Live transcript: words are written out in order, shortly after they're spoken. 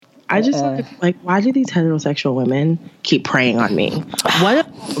I just like, why do these heterosexual women keep preying on me? What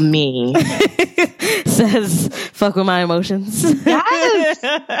about me? Says, fuck with my emotions. Yes,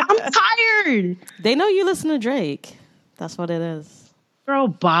 I'm tired. They know you listen to Drake. That's what it is. Girl,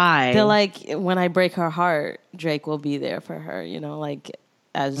 bye. They're like, when I break her heart, Drake will be there for her, you know, like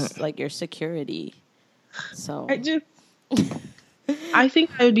as like your security. So I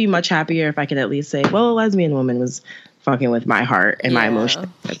think I would be much happier if I could at least say, well, a lesbian woman was fucking with my heart and my emotions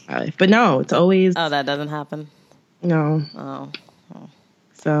in my life. But no, it's always... Oh, that doesn't happen? No. Oh.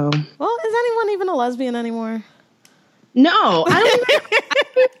 So... Well, is anyone even a lesbian anymore? No.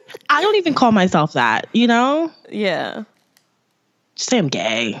 I don't even call myself that, you know? Yeah. Just say I'm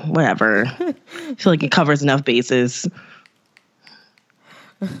gay. Whatever. I feel like it covers enough bases.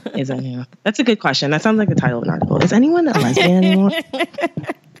 That's a good question. That sounds like the title of an article. Is anyone a lesbian anymore?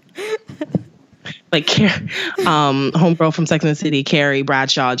 Like, homegirl from Sex and the City, Carrie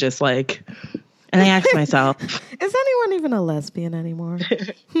Bradshaw, just like, and I asked myself, is anyone even a lesbian anymore?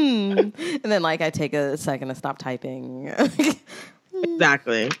 And then, like, I take a second to stop typing.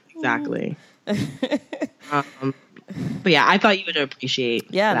 Exactly. But yeah, I thought you would appreciate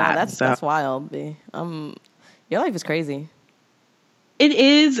that. No, that's wild, B. Your life is crazy. It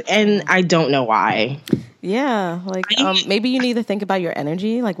is, and I don't know why. Yeah, like maybe you need to think about your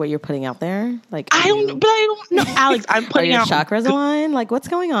energy, like what you're putting out there. Like I don't know, Alex. I'm putting out chakras aligned. Like what's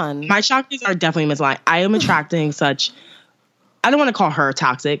going on? My chakras are definitely misaligned. I am attracting such. I don't want to call her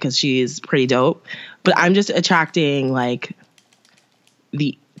toxic because she's pretty dope, but I'm just attracting like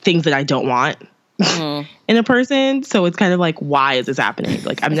the things that I don't want in a person. So it's kind of like, why is this happening?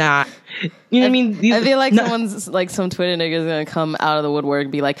 Like I'm not. You know what I mean? I feel like someone's like some Twitter nigga's gonna come out of the woodwork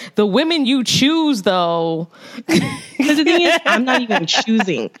and be like, the women you choose though. Because the thing is, I'm not even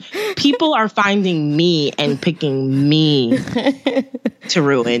choosing. People are finding me and picking me to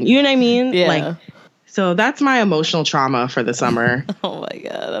ruin. You know what I mean? Yeah. Like, so that's my emotional trauma for the summer. Oh my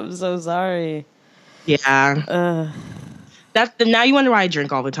God, I'm so sorry. Yeah. Now you wonder why I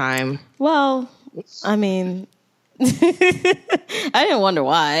drink all the time. Well, I mean, I didn't wonder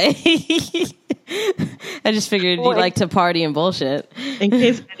why. I just figured you like to party and bullshit. In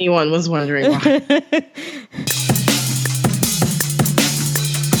case anyone was wondering why.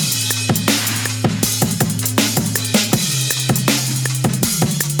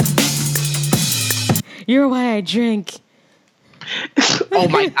 You're why I drink. Oh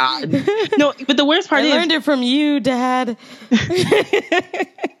my God. No, but the worst part I learned it from you, Dad.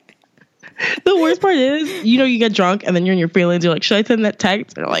 The worst part is, you know, you get drunk and then you're in your feelings. You're like, should I send that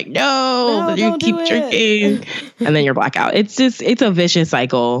text? And you're like, no. Then you keep drinking. And then you're blackout. It's a vicious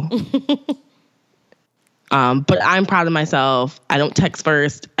cycle. But I'm proud of myself. I don't text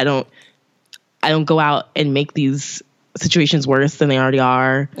first. I don't go out and make these situations worse than they already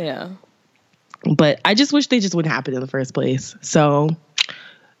are. Yeah. But I just wish they just wouldn't happen in the first place. So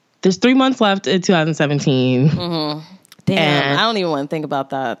there's 3 months left in 2017. Mm-hmm. Damn, I don't even want to think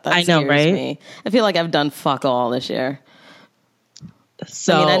about that. That I know, right? Me. I feel like I've done fuck all this year.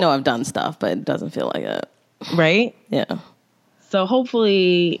 So I mean, I know I've done stuff, but it doesn't feel like it. Right? Yeah. So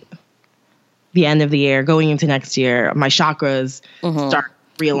hopefully the end of the year, going into next year, my chakras start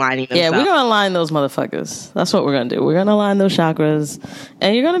realigning themselves. Yeah, we're going to align those motherfuckers. That's what we're going to do. We're going to align those chakras,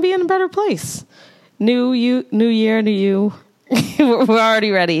 and you're going to be in a better place. New year, new you. We're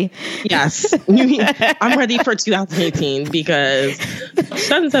already ready. Yes. I'm ready for 2018 because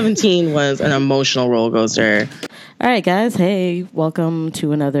 2017 was an emotional roller coaster. All right, guys. Hey, welcome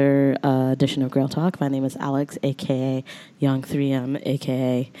to another edition of Girl Talk. My name is Alex, a.k.a. Young 3M,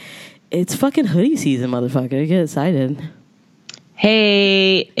 a.k.a. It's fucking hoodie season, motherfucker. Get excited.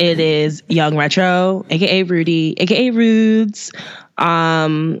 Hey, it is Young Retro, a.k.a. Rudy, a.k.a. Rudes.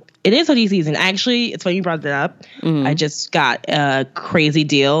 It is hoodie season. Actually, it's funny you brought that up. Mm-hmm. I just got a crazy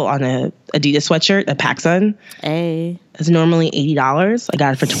deal on a Adidas sweatshirt at PacSun. Hey. It's normally $80. I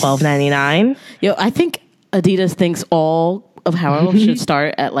got it for $12.99. Yo, I think Adidas thinks all of apparel should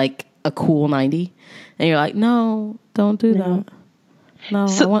start at like a cool 90. And you're like, no, don't do that. No,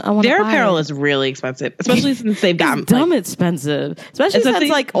 so I want their apparel is really expensive, especially since they've gotten dumb expensive. Especially since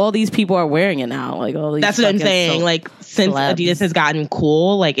like all these people are wearing it now. Like all these. That's what I'm saying. Like since celebs. Adidas has gotten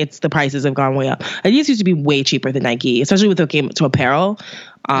cool, like the prices have gone way up. Adidas used to be way cheaper than Nike, especially with the game to apparel.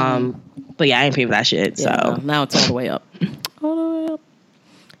 But yeah, I ain't paying for that shit. Yeah, so no, now it's all the way up. All the way up.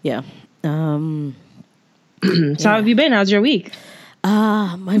 Yeah. So how have you been? How's your week?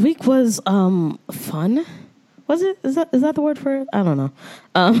 My week was fun. Was it? Is that the word for it? I don't know.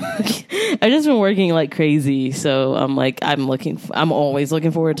 I've just been working like crazy, so I'm always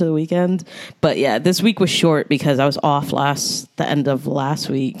looking forward to the weekend. But yeah, this week was short because I was off the end of last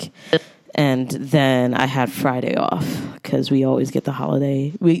week, and then I had Friday off because we always get the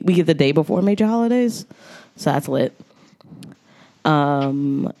holiday. We get the day before major holidays, so that's lit.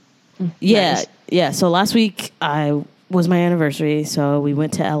 Nice. Yeah. So last week was my anniversary, so we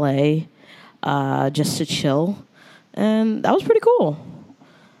went to LA. Just to chill, and that was pretty cool.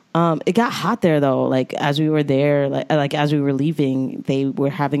 It got hot there though. Like as we were there, like as we were leaving, they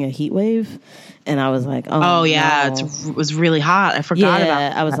were having a heat wave, and I was like, "Oh yeah, no. it was really hot. I forgot about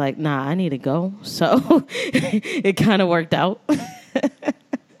that. I was like, "Nah, I need to go." So it kind of worked out. I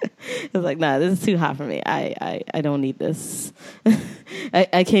was like, "Nah, this is too hot for me. I don't need this."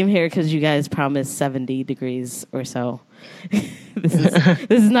 I came here because you guys promised 70 degrees or so. This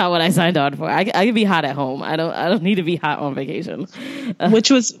is not what I signed on for. I can be hot at home. I don't need to be hot on vacation. Which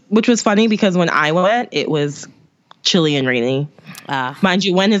was funny because when I went, it was chilly and rainy. Mind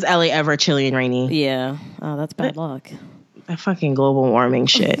you, when is LA ever chilly and rainy? Yeah. Oh, that's bad luck. That fucking global warming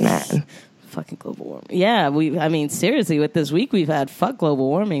shit, man. Fucking global warming. Yeah, I mean, seriously, with this week we've had global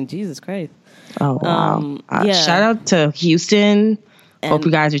warming. Jesus Christ. Oh, wow. Shout out to Houston. Hope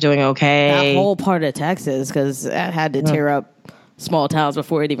you guys are doing okay. That whole part of Texas, because that had to tear up small towns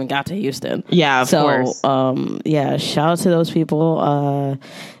before it even got to Houston. Yeah, of course. Shout out to those people.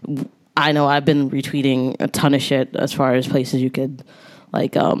 I know I've been retweeting a ton of shit as far as places you could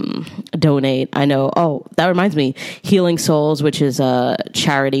donate. I know. Oh, that reminds me. Healing Souls, which is a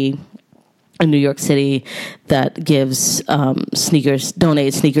charity in New York City that gives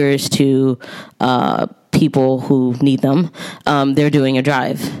donates sneakers to people who need them. They're doing a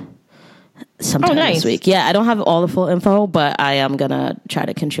drive sometime this week. Yeah, I don't have all the full info, but I am gonna try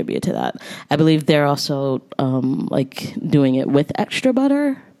to contribute to that. I believe they're also doing it with extra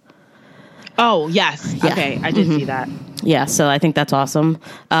butter. Oh yes, yeah. Okay, I did see that. Yeah, so I think that's awesome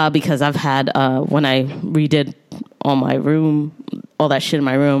because I've had when I redid all that shit in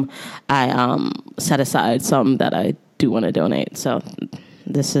my room, I set aside some that I do want to donate. So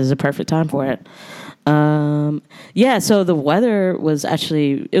this is a perfect time for it. So the weather was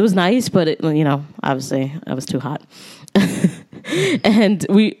it was nice, but obviously I was too hot. And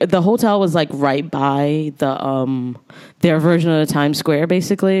the hotel was like right by their version of the Times Square,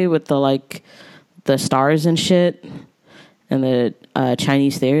 basically, with the stars and shit and the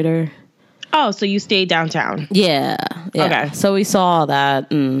Chinese theater. Oh, so you stayed downtown? Yeah. Okay. So we saw that,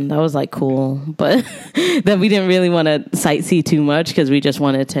 and that was cool, but then we didn't really want to sightsee too much because we just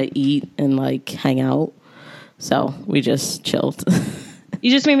wanted to eat and hang out. So we just chilled. You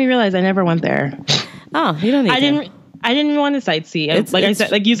just made me realize I never went there. Oh, you don't need I didn't want to sightsee.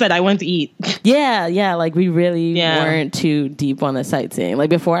 Like you said, I went to eat. Yeah. We really weren't too deep on the sightseeing.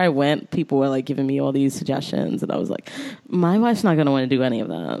 Before I went, people were giving me all these suggestions, and I was like, my wife's not going to want to do any of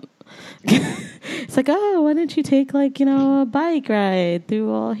that. It's why don't you take a bike ride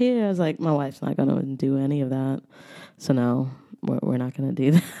through all here? I was like, my wife's not going to do any of that. So no, we're not going to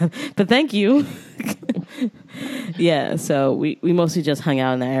do that. But thank you. Yeah, so we mostly just hung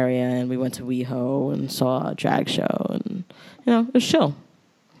out in the area, and we went to WeHo and saw a drag show, and it was chill.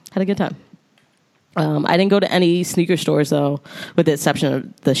 Had a good time. I didn't go to any sneaker stores though, with the exception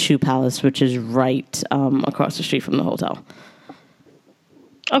of the Shoe Palace, which is right across the street from the hotel.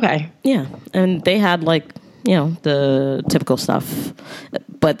 Okay. Yeah, and they had the typical stuff,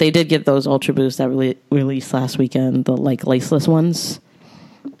 but they did get those Ultra Boosts that released last weekend, the laceless ones.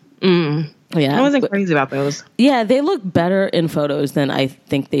 Yeah, I wasn't crazy about those. Yeah, they look better in photos than I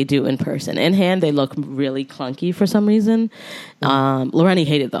think they do in person. In hand, they look really clunky for some reason. Loreni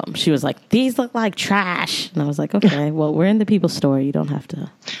hated them. She was like, "These look like trash," and I was like, "Okay, well, we're in the People store. You don't have to."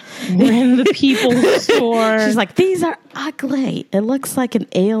 We're in the People store. She's like, "These are ugly. It looks like an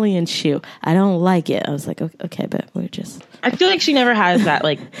alien shoe. I don't like it." I was like, "Okay, but we're just." I feel like she never has that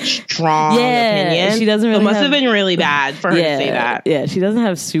strong opinion. She doesn't really. It must have been really bad for her to say that. Yeah, she doesn't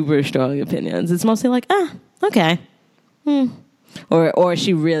have super strong opinions. It's mostly okay, or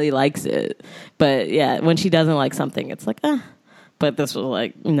she really likes it. But yeah, when she doesn't like something, it's But this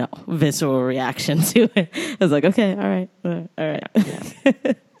was no visceral reaction to it. I was like, okay, all right.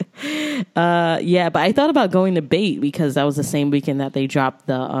 But I thought about going to Bait because that was the same weekend that they dropped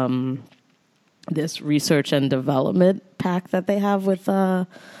the this research and development pack that they have with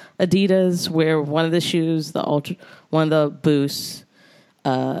Adidas, where one of the shoes, one of the boosts,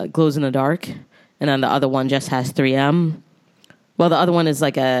 glows in the dark, and then the other one just has 3M. Well, the other one is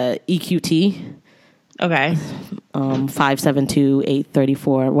a EQT. Okay. 572,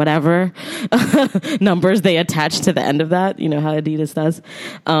 834, whatever numbers they attach to the end of that. You know how Adidas does.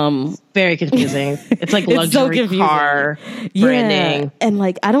 Very confusing. It's like It's so luxury confusing. car Yeah, branding. and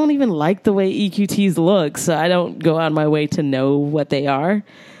like I don't even like the way EQTs look, so I don't go out of my way to know what they are.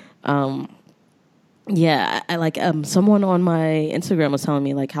 Yeah, I like someone on my Instagram was telling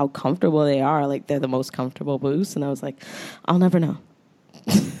me like how comfortable they are, like they're the most comfortable boots, and I was like, I'll never know.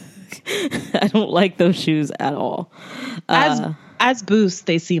 I don't like those shoes at all. As boosts,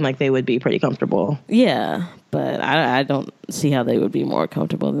 they seem like they would be pretty comfortable. Yeah, but I don't see how they would be more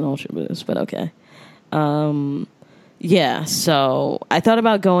comfortable than Ultra Boost, but okay. Yeah, so I thought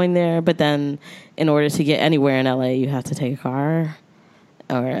about going there, but then in order to get anywhere in LA, you have to take a car,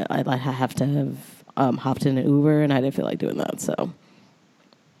 or I'd have to have hopped in an Uber, and I didn't feel like doing that, so.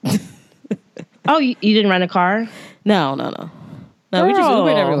 Oh, you didn't rent a car? No. No, we just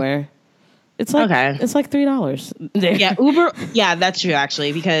Ubered everywhere. It's like It's like $3. Yeah, Uber. Yeah, that's true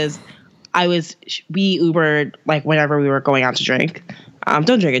actually, because we Ubered like whenever we were going out to drink.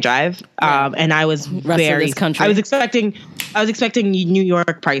 Don't drink and drive. And I was country. I was expecting New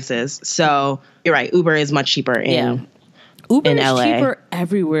York prices. So you're right. Uber is much cheaper in Uber in is LA. cheaper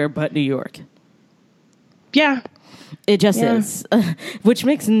everywhere but New York. Yeah, it just is, which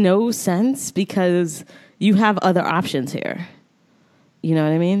makes no sense because you have other options here. You know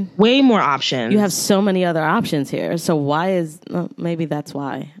what I mean? Way more options. You have so many other options here. So why maybe that's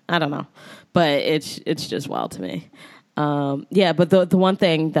why. I don't know. But it's just wild to me. Yeah, but the one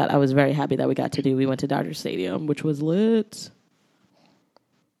thing that I was very happy that we got to do, we went to Dodger Stadium, which was lit.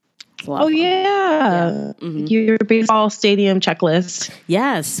 Oh, yeah. Mm-hmm. Your baseball stadium checklist.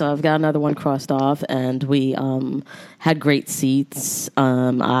 Yes, so I've got another one crossed off, and we had great seats.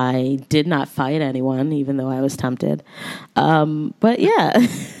 I did not fight anyone, even though I was tempted. But yeah.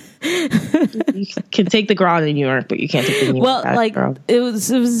 You can take the girl in New York, but you can't take the New York girl. It was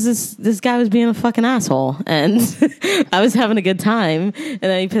this guy was being a fucking asshole, and I was having a good time, and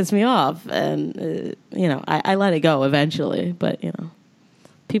then he pissed me off, and I let it go eventually, but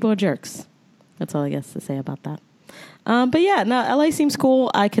people are jerks. That's all I guess to say about that. But yeah, no, LA seems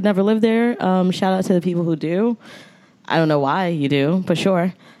cool. I could never live there. Shout out to the people who do. I don't know why you do, but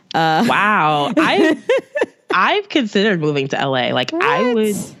sure. Wow, I've considered moving to LA. Like what? I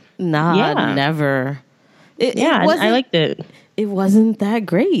would. Nah, never. I liked it. It wasn't that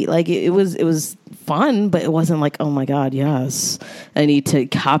great. Like it was fun, but it wasn't like, oh my God, yes, I need to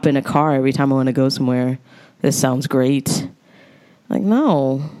hop in a car every time I want to go somewhere. This sounds great. Like,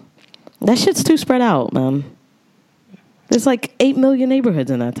 no, that shit's too spread out, man. There's like 8 million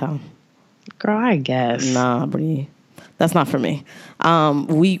neighborhoods in that town. Girl, I guess. Nah, Bree, that's not for me.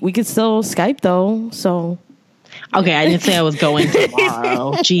 We could still Skype though, so. Okay, I didn't say I was going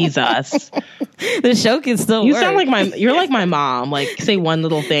tomorrow. Jesus. The show can still You work. sound like you're like my mom. Like, say one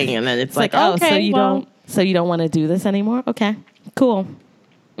little thing and then it's like, oh, okay, so you don't want to do this anymore? Okay, cool.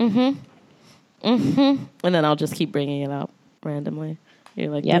 And then I'll just keep bringing it up randomly.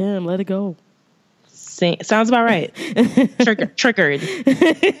 You're like, damn, let it go. Sounds about right. Triggered.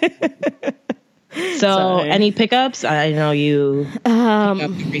 So, sorry. Any pickups? I know you pick up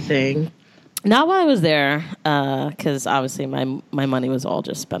everything. Not while I was there, because obviously my money was all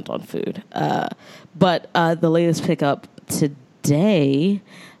just spent on food. But the latest pickup today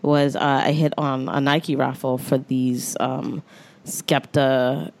was I hit on a Nike raffle for these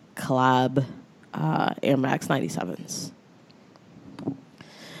Skepta collab Air Max 97s,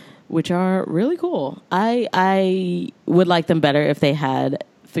 which are really cool. I would like them better if they had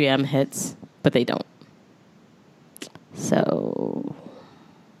 3M hits, but they don't. So...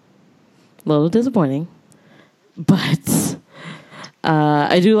 a little disappointing, but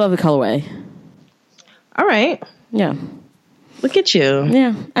I do love the colorway. All right. Yeah. Look at you.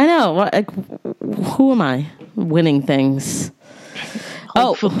 Yeah, I know. Who am I? Winning things.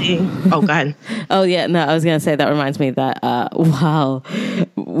 Hopefully. Oh, go ahead. Oh, yeah. No, I was going to say that reminds me that while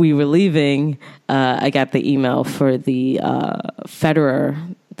we were leaving, I got the email for the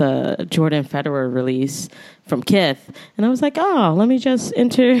Jordan Federer release from Kith. And I was like, oh, let me just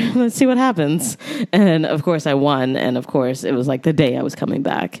enter. Let's see what happens. And of course I won. And of course it was like the day I was coming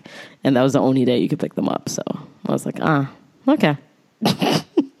back. And that was the only day you could pick them up. So I was like, okay.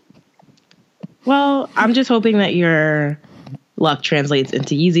 Well, I'm just hoping that your luck translates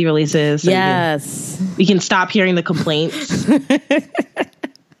into Yeezy releases. So yes. we can stop hearing the complaints.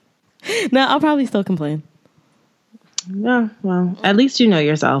 No, I'll probably still complain. Yeah, well, at least you know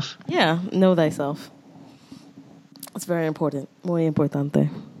yourself. Yeah, know thyself. It's very important. Muy importante.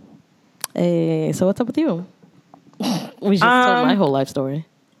 Hey, so what's up with you? We just told my whole life story.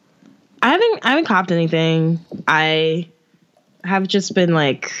 I haven't copped anything. I have just been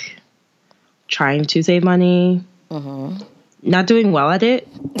like trying to save money. Not doing well at it.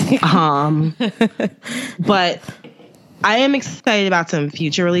 But I am excited about some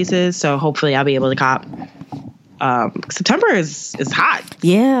future releases, so hopefully I'll be able to cop. September is hot.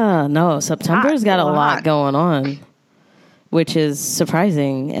 Yeah, no, September's got a lot going on, which is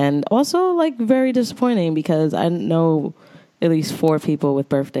surprising and also like very disappointing because I know at least 4 people with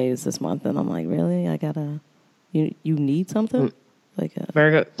birthdays this month, and I'm like, really? I gotta. You need something like a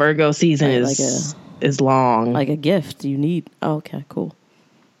Virgo season is long. Like a gift. You need. Oh, okay, cool.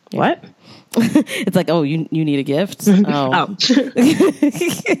 Yeah. What? It's like, oh, you need a gift? Oh.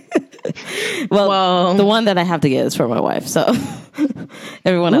 well, the one that I have to get is for my wife, so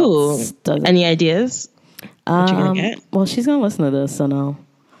everyone else doesn't. Any ideas? What you gonna get? Well, she's gonna listen to this, so no.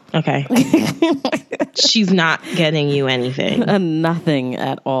 Okay. She's not getting you anything. Nothing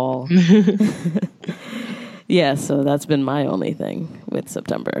at all. Yeah, so that's been my only thing with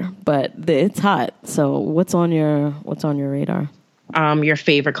September. But it's hot. So what's on your radar? Your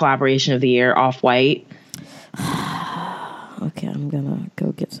favorite collaboration of the year, Off-White. Okay, I'm gonna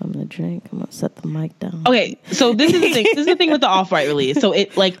go get something to drink. I'm gonna set the mic down. Okay, so this is the thing. This is the thing with the Off-White release. So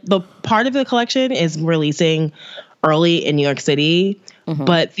it like the part of the collection is releasing early in New York City,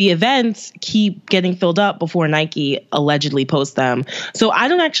 but the events keep getting filled up before Nike allegedly posts them. So I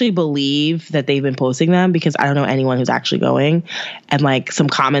don't actually believe that they've been posting them because I don't know anyone who's actually going. And like some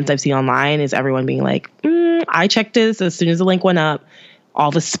comments I've seen online is everyone being like, I checked this as soon as the link went up. All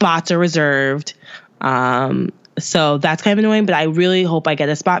the spots are reserved. So that's kind of annoying, but I really hope I get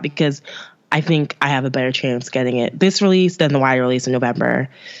a spot because I think I have a better chance getting it this release than the wider release in November.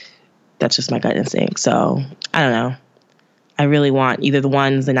 That's just my gut instinct. So I don't know. I really want either the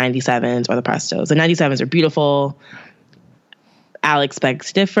 97s or the Prestos. The 97s are beautiful. Alex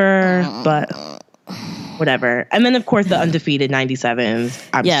begs differ, but whatever. And then, of course, the undefeated 97s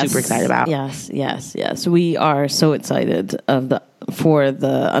I'm super excited about. Yes. We are so excited for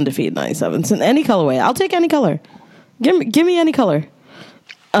the undefeated 97s in any colorway. I'll take any color. Give me any color.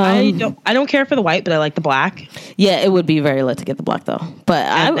 I don't care for the white, but I like the black. Yeah, it would be very lit to get the black, though. But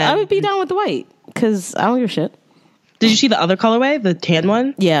I would be down with the white because I don't give a shit. Did you see the other colorway, the tan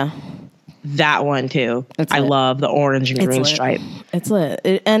one? Yeah. That one, too. I love the orange and green stripe. It's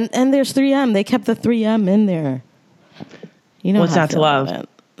lit. And there's 3M. They kept the 3M in there. You know what's not to love?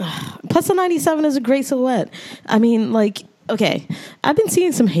 Plus, the 97 is a great silhouette. I mean, like, okay, I've been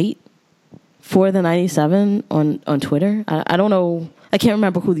seeing some hate for the 97 on Twitter. I don't know. I can't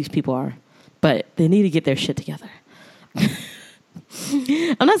remember who these people are, but they need to get their shit together.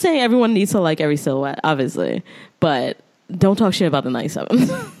 I'm not saying everyone needs to like every silhouette, obviously, but don't talk shit about the 97.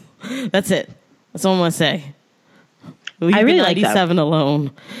 That's it. That's all I'm going to say. Leave I really the like 97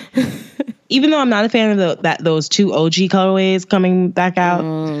 alone. Even though I'm not a fan of those 2 OG colorways coming back out.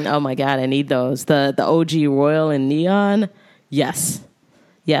 Oh my God, I need those. The OG Royal and Neon. Yes.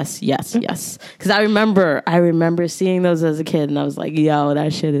 Because I remember seeing those as a kid, and I was like, "Yo,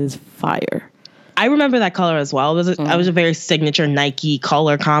 that shit is fire." I remember that color as well. It was a very signature Nike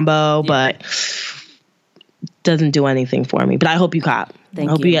color combo, but doesn't do anything for me. But I hope you cop. I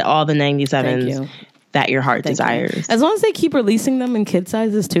hope you get all the 97s that your heart desires. As long as they keep releasing them in kid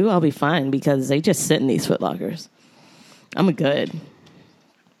sizes too, I'll be fine because they just sit in these Foot Lockers. I'm good.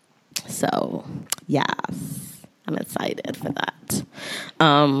 So, yes. I'm excited for that.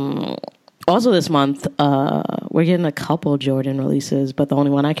 Also this month, we're getting a couple Jordan releases, but the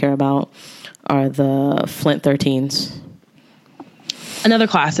only one I care about are the Flint 13s. Another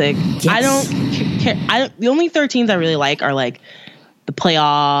classic. Yes. I don't care. The only 13s I really like are like the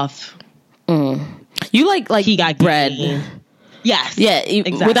playoff. You like he got bread. Yes. Yeah,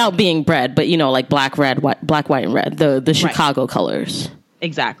 exactly. Without being bread, but you know, like black, white, and red. The Chicago colors.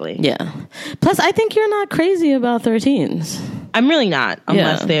 Exactly. Yeah. Plus, I think you're not crazy about 13s. I'm really not,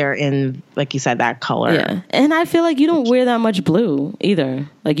 unless they're in, like you said, that color. Yeah. And I feel like you don't wear that much blue either.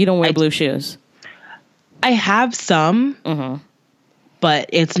 Like, you don't wear blue shoes. I have some, but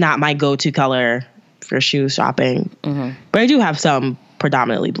it's not my go-to color for shoe shopping. But I do have some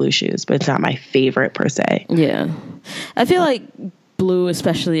predominantly blue shoes, but it's not my favorite per se. Yeah. I feel like blue,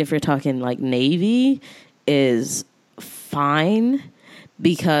 especially if you're talking like navy, is fine.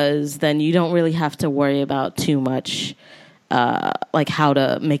 Because then you don't really have to worry about too much, like how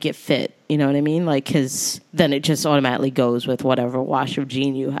to make it fit. You know what I mean? Like, because then it just automatically goes with whatever wash of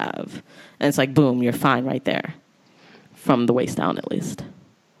jean you have. And it's like, boom, you're fine right there. From the waist down, at least.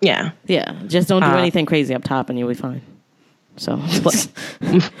 Yeah. Yeah. Just don't do anything crazy up top and you'll be fine. So.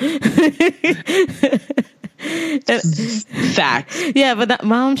 Fact. Yeah, but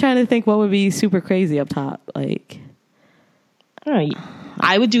now I'm trying to think what would be super crazy up top. Like,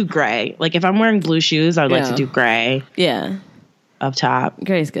 I would do gray. Like if I'm wearing blue shoes, I would like to do gray. Yeah. Up top.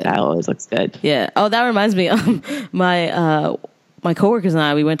 Gray's good. That always looks good. Yeah. Oh, that reminds me. My coworkers and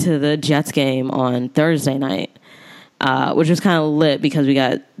I, we went to the Jets game on Thursday night, which was kind of lit because we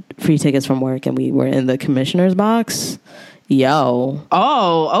got free tickets from work and we were in the commissioner's box. Yo.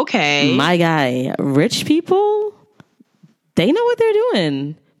 Oh, okay. My guy, rich people, they know what they're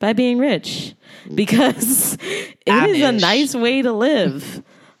doing by being rich because it is a nice way to live.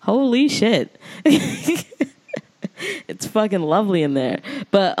 Holy shit. It's fucking lovely in there.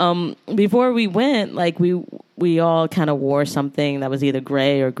 But before we went, like we all kind of wore something that was either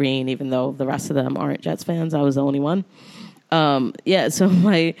gray or green, even though the rest of them aren't Jets fans. I was the only one. Yeah, so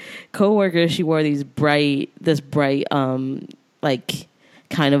my coworker, she wore this bright, like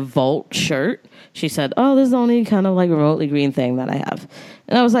kind of Volt shirt. She said, "Oh, this is the only kind of like remotely green thing that I have."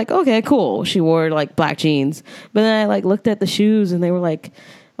 And I was like, "Okay, cool." She wore like black jeans, but then I like looked at the shoes and they were like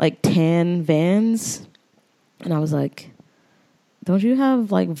tan Vans, and I was like, "Don't you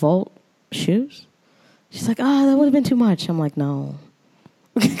have like Volt shoes?" She's like, "Oh, that would have been too much." I'm like, "No."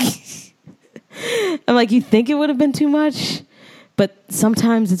 I'm like, "You think it would have been too much?" But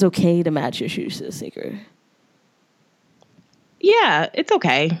sometimes it's okay to match your shoes to the sneaker. Yeah, it's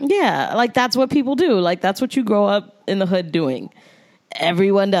okay. Yeah, like that's what people do. Like that's what you grow up in the hood doing.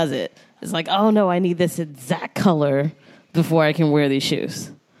 Everyone does it. It's like, "Oh no, I need this exact color before I can wear these shoes."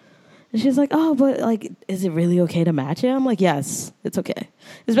 And she's like, "Oh, but like, is it really okay to match it?" I'm like, "Yes, it's okay."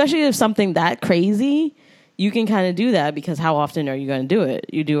 Especially if something that crazy, you can kind of do that because how often are you going to do it?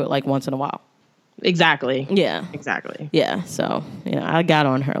 You do it like once in a while. Exactly. Yeah. Exactly. Yeah. So, I got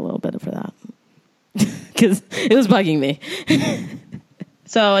on her a little bit for that because it was bugging me.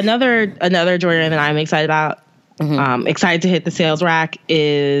 So another Jordan that I'm excited about, excited to hit the sales rack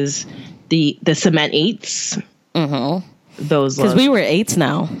is the Cement 8s. Mm-hmm. Those because we were 8s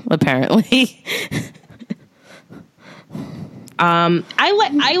now, apparently.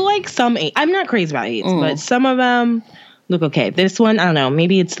 I like some 8. I'm not crazy about 8s, but some of them look okay. This one, I don't know.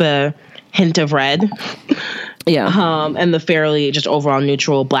 Maybe it's the hint of red. Yeah. And the fairly just overall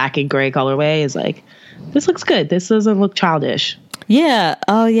neutral black and gray colorway is like, this looks good. This doesn't look childish. Yeah.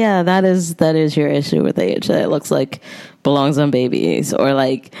 Oh, yeah. That is your issue with age. That it looks like belongs on babies, or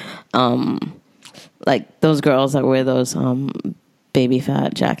like those girls that wear those baby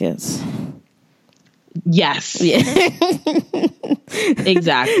fat jackets. Yes. Yeah.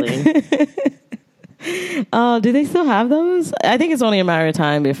 Exactly. Oh, do they still have those? I think it's only a matter of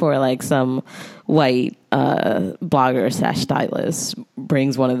time before like some white blogger / stylist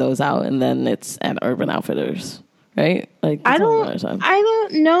brings one of those out, and then it's at Urban Outfitters, right? Like I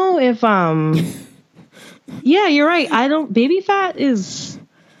don't know if yeah, you're right. Baby fat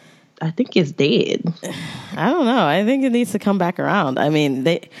I think it's dead. I don't know. I think it needs to come back around. I mean,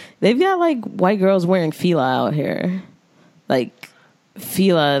 they've got like white girls wearing Fila out here, like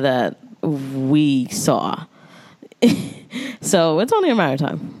Fila that we saw. So it's only a matter of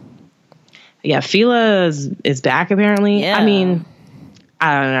time. Yeah, Fila is back apparently. Yeah. I mean,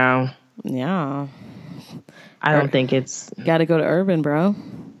 I don't know. Yeah. I don't think it's... Got to go to Urban, bro.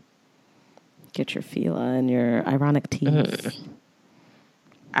 Get your Fila and your ironic tees.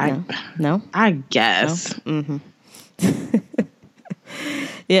 No? I guess. No? Mm-hmm.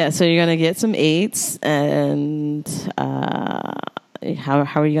 Yeah, so you're going to get some 8s, and how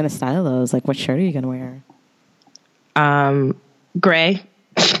are you going to style those? Like, what shirt are you going to wear? Gray.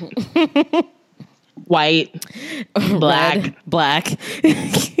 White. Black. Red, black.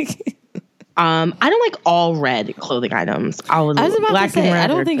 I don't like all red clothing items. I was about to say, I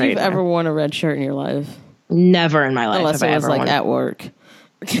don't think you've ever worn a red shirt in your life. Never in my life. Unless it was like at work.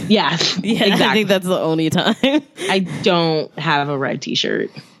 Yeah, yeah, exactly. I think that's the only time. I don't have a red t-shirt.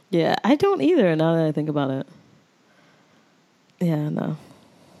 Yeah, I don't either, now that I think about it. Yeah, no.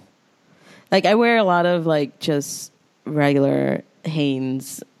 Like, I wear a lot of, like, just regular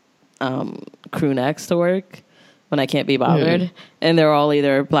Hanes crew necks to work when I can't be bothered. And they're all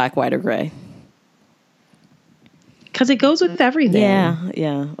either black, white, or gray. Because it goes with everything. Yeah,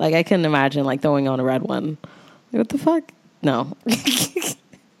 yeah. Like, I couldn't imagine, like, throwing on a red one. Like, what the fuck? No.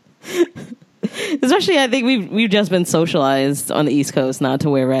 Especially, I think we've just been socialized on the East Coast not to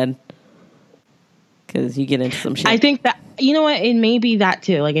wear red. Because you get into some shit. I think that, you know what, it may be that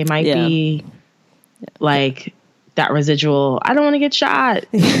too. Like, it might be, like, that residual, I don't want to get shot.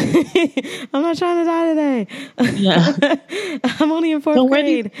 I'm not trying to die today. Yeah. I'm only in 4th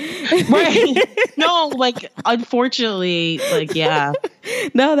grade. Right. No, like, unfortunately, like, yeah.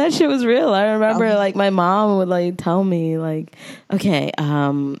 No, that shit was real. I remember like my mom would like tell me like, okay,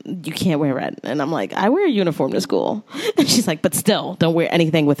 you can't wear red. And I'm like, I wear a uniform to school. And she's like, but still, don't wear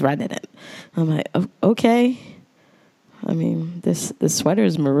anything with red in it. I'm like, okay. I mean, this sweater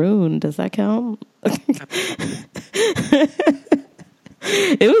is maroon. Does that count?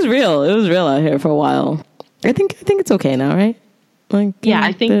 It was real. It was real out here for a while. I think it's okay now, right? Like, yeah,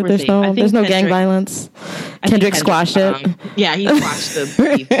 I think there's no gang violence. Kendrick squashed it. Yeah, he squashed the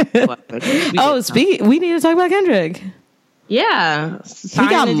beef. We need to talk about Kendrick. Yeah, he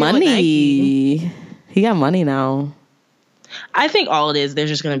got money. He got money now. I think all it is, there's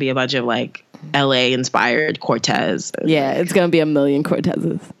just going to be a bunch of like LA inspired Cortez. Yeah, it's going to be a million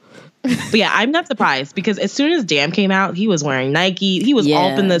Cortezes. But yeah, I'm not surprised because as soon as Damn came out, he was wearing Nike. He was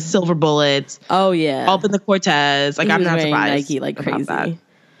all up in the silver bullets. Oh yeah, all up in the Cortez. Like I'm not surprised. Nike like crazy. That.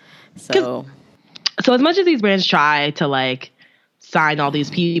 So as much as these brands try to like sign all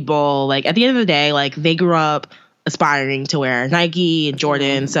these people, like at the end of the day, like they grew up aspiring to wear Nike and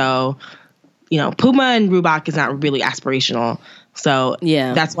Jordan. So Puma and Reebok is not really aspirational. So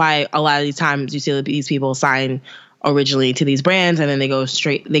that's why a lot of these times you see these people sign originally to these brands and then they go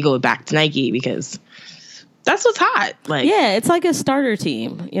back to Nike because that's what's hot. Like, yeah, it's like a starter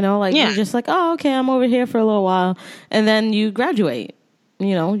team, you're just like, oh, okay, I'm over here for a little while. And then you graduate,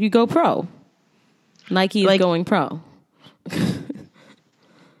 you go pro. Nike is going pro.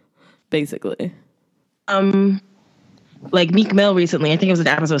 Basically. Like Meek Mill recently, I think it was an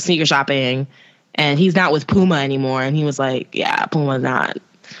episode of Sneaker Shopping, and he's not with Puma anymore. And he was like, yeah, Puma's not.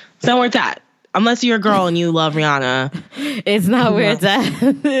 It's not where it's at. Unless you're a girl and you love Rihanna. It's not where it's at.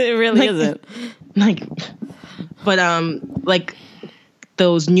 It really isn't. But like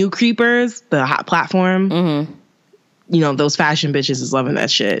those new creepers, the hot platform, those fashion bitches is loving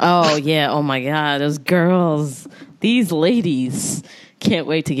that shit. Oh, yeah. Oh, my God. Those girls, these ladies can't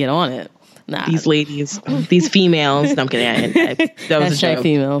wait to get on it. Nah. These ladies, these females. No, I'm kidding. That was a joke.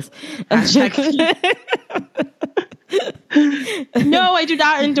 Females. No, I do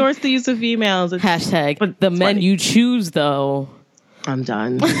not endorse the use of females. Hashtag the men funny. You choose, though. I'm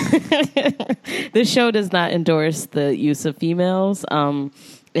done. This show does not endorse the use of females.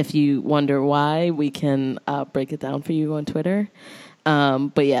 If you wonder why, we can break it down for you on Twitter.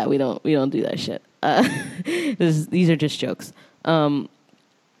 But yeah, we don't do that shit. These are just jokes.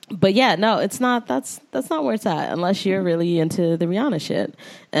 But yeah, no, it's not. That's not where it's at unless you're really into the Rihanna shit.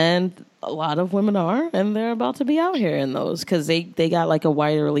 And a lot of women are, and they're about to be out here in those because they got like a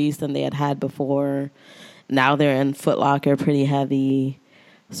wider release than they had before. Now they're in Foot Locker pretty heavy.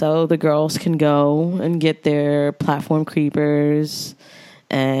 So the girls can go and get their platform creepers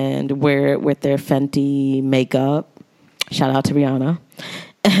and wear it with their Fenty makeup. Shout out to Rihanna.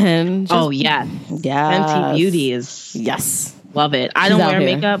 And yeah. Fenty Beauty is... Yes. Love it. I don't wear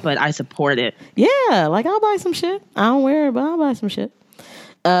makeup, but I support it. Yeah, like I'll buy some shit. I don't wear it, but I'll buy some shit.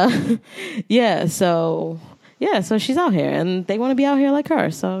 So she's out here, and they want to be out here like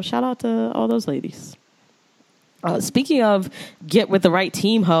her. So shout out to all those ladies. Speaking of get with the right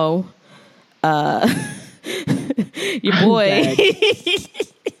team, ho. Your boy,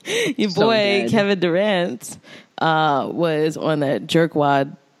 Kevin Durant, was on that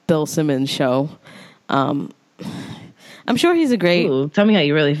jerkwad Bill Simmons show. I'm sure he's a great... Ooh, tell me how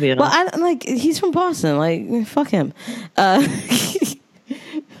you really feel. Well, he's from Boston. Like, fuck him.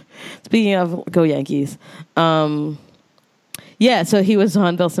 Speaking of, go Yankees. So he was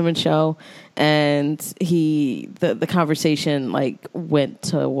on Bill Simmons' show, and the conversation, went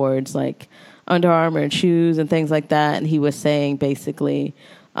towards, Under Armour and shoes and things like that, and he was saying, basically,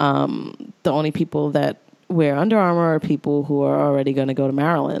 the only people that wear Under Armour are people who are already going to go to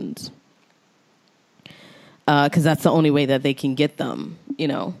Maryland. Because that's the only way that they can get them,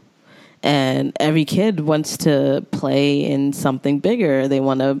 And every kid wants to play in something bigger. They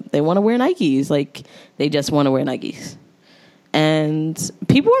want to wear Nikes. They just want to wear Nikes. And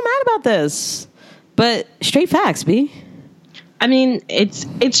people were mad about this, but straight facts, B. I mean, it's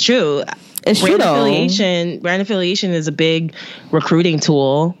true. It's true, though. Brand affiliation is a big recruiting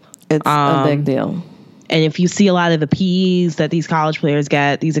tool. It's a big deal. And if you see a lot of the P's that these college players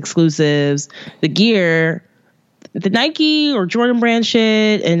get, these exclusives, the gear, the Nike or Jordan brand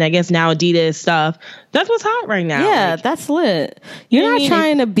shit, and I guess now Adidas stuff, that's what's hot right now. Yeah, that's lit. You're not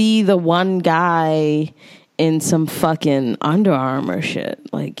trying to be the one guy in some fucking Under Armour shit.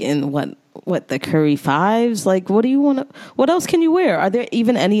 In what the Curry 5s? What do you want to... What else can you wear? Are there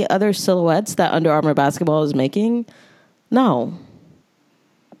even any other silhouettes that Under Armour basketball is making? No.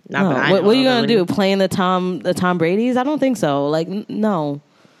 No. What are you going to do? Play in the Tom Brady's? I don't think so. No.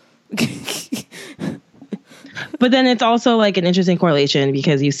 But then it's also like an interesting correlation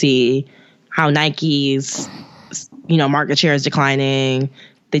because you see how Nike's, market share is declining.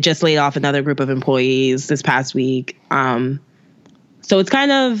 They just laid off another group of employees this past week. So it's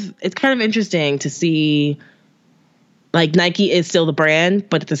kind of interesting to see, like, Nike is still the brand,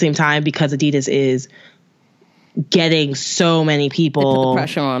 but at the same time, because Adidas is getting so many people, they put the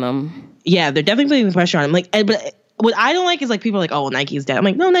pressure on them. Yeah, they're definitely putting the pressure on them. Like, but what I don't like is, like, people are like, "Oh, well, Nike's dead." I'm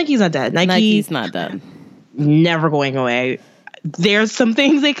like, no, Nike's not dead. Nike's not dead. Never going away. There's some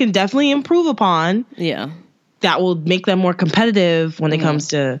things they can definitely improve upon. Yeah. That will make them more competitive when it comes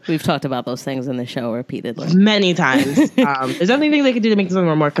to... We've talked about those things in the show repeatedly. Many times. There's definitely things they can do to make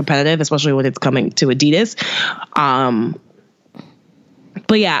them more competitive, especially when it's coming to Adidas.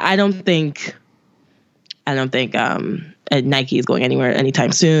 But yeah, I don't think Nike is going anywhere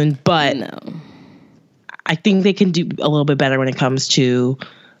anytime soon. But no. I think they can do a little bit better when it comes to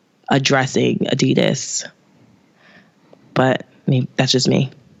addressing Adidas. But that's just me.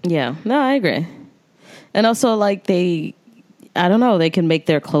 Yeah. No, I agree. And also, like, they can make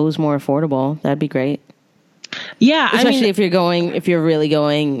their clothes more affordable. That'd be great. Yeah. Especially if you're really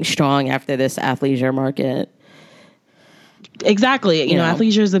going strong after this athleisure market. Exactly. You know,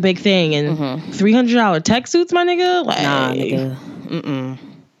 athleisure is a big thing. And $300 tech suits, my nigga? Like, nah, nigga. Mm-mm.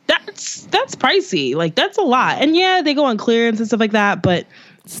 That's pricey. Like, that's a lot. And yeah, they go on clearance and stuff like that, but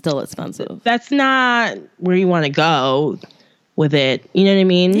still expensive. That's not where you want to go with it. You know what I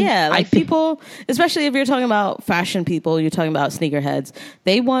mean? Yeah, like people, especially if you're talking about fashion people, you're talking about sneakerheads,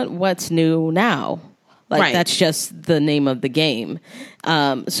 they want what's new now. Like, right. That's just the name of the game.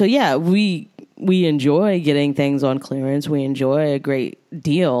 So yeah, we enjoy getting things on clearance. We enjoy a great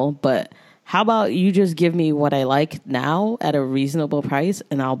deal, but how about you just give me what I like now at a reasonable price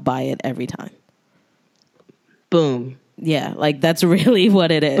and I'll buy it every time. Boom. Yeah, like that's really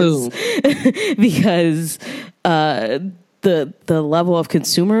what it is. Boom. Because the level of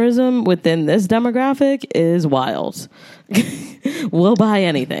consumerism within this demographic is wild. We'll buy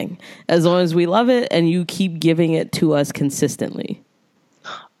anything as long as we love it and you keep giving it to us consistently.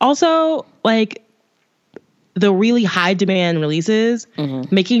 Also, like, the really high demand releases,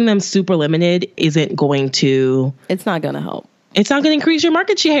 making them super limited isn't going to... It's not going to help. It's not going to increase your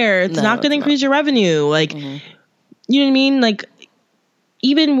market share. It's not going to increase your revenue. Like, you know what I mean? Like,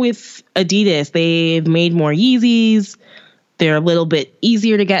 even with Adidas, they've made more Yeezys. They're a little bit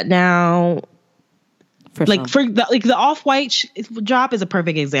easier to get now. The Off-White drop is a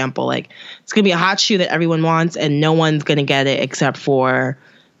perfect example. Like, it's going to be a hot shoe that everyone wants, and no one's going to get it except for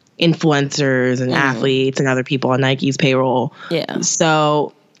influencers and athletes and other people on Nike's payroll. Yeah.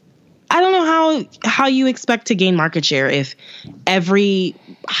 So I don't know how you expect to gain market share if every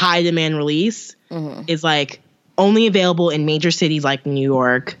high demand release is like only available in major cities like New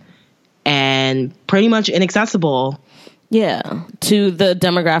York and pretty much inaccessible. Yeah, to the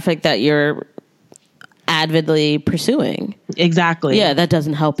demographic that you're avidly pursuing. Exactly. Yeah, that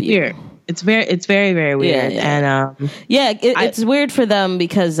doesn't help you. Weird. It's very, very weird. Yeah. And it's weird for them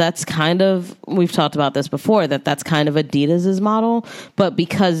because that's kind of, we've talked about this before, that's kind of Adidas's model, but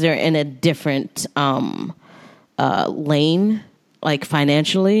because they're in a different lane, like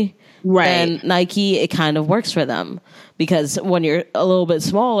financially, right, than Nike, it kind of works for them. Because when you're a little bit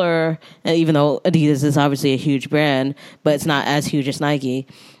smaller, and even though Adidas is obviously a huge brand, but it's not as huge as Nike,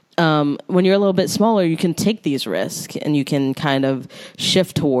 when you're a little bit smaller, you can take these risks and you can kind of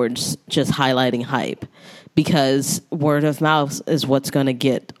shift towards just highlighting hype, because word of mouth is what's going to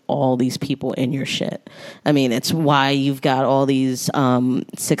get all these people in your shit. I mean, it's why you've got all these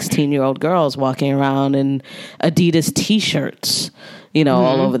 16-year-old girls walking around in Adidas T-shirts,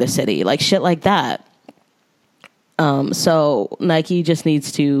 all over the city, like shit like that. So Nike just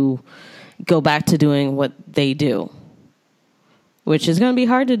needs to go back to doing what they do, which is going to be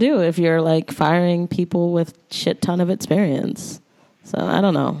hard to do if you're like firing people with shit ton of experience. So I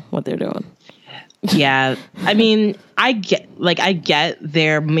don't know what they're doing. Yeah. I mean, I get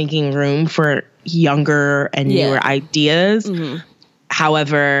they're making room for younger and newer ideas.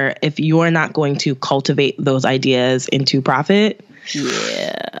 However, if you're not going to cultivate those ideas into profit,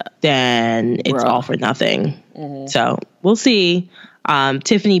 then it's all for nothing. So we'll see.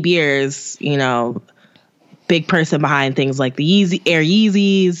 Tiffany Beers, big person behind things like the Air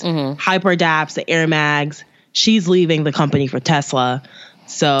Yeezys, Hyper Adapts, the Air Mags. She's leaving the company for Tesla.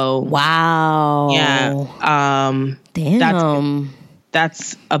 So wow, yeah, damn,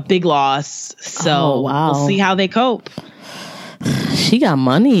 that's a big loss. So we'll see how they cope. She got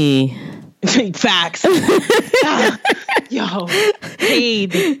money. Facts. Yo,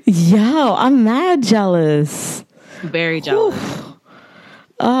 paid. Yo, I'm mad jealous. Very jealous.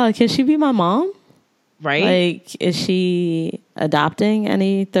 Can she be my mom? Right? Like, is she adopting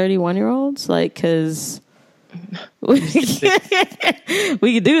any 31-year-olds? Like, because we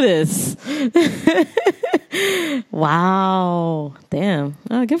could do this. Wow. Damn.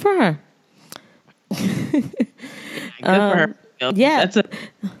 Oh, good for her. Good for her. Yeah.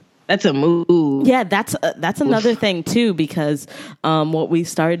 That's a move. Yeah, that's another thing too, because what we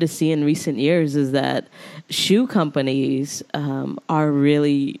started to see in recent years is that shoe companies are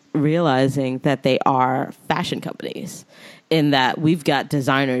really realizing that they are fashion companies, in that we've got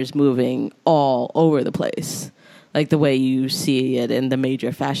designers moving all over the place, like the way you see it in the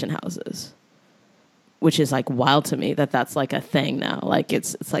major fashion houses, which is like wild to me that that's like a thing now. Like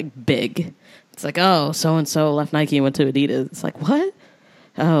it's like big. It's like, oh, so and so left Nike and went to Adidas. It's like, what?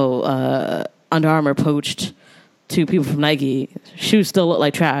 Oh, Under Armour poached 2 people from Nike. Shoes still look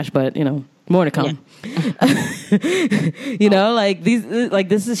like trash, but more to come. Yeah. Like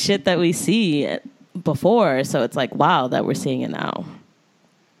this is shit that we see before, so it's like, wow, that we're seeing it now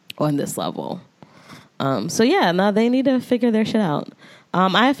on this level. So yeah, now they need to figure their shit out.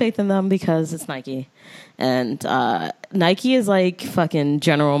 I have faith in them because it's Nike, and Nike is like fucking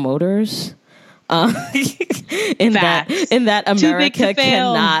General Motors. In that America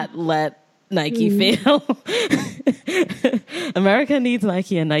cannot let Nike fail. America needs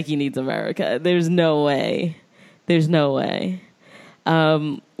Nike and Nike needs America. There's no way.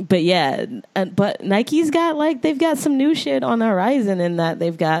 But yeah, but Nike's got they've got some new shit on the horizon, in that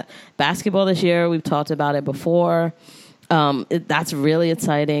they've got basketball this year. We've talked about it before. That's really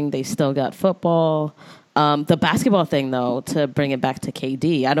exciting. They still got football. The basketball thing, though, to bring it back to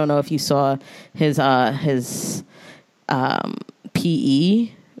KD, I don't know if you saw his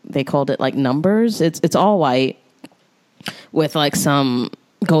PE. They called it like numbers. It's all white with like some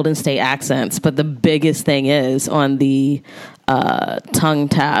Golden State accents, but the biggest thing is on the tongue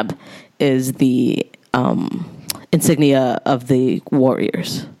tab is the insignia of the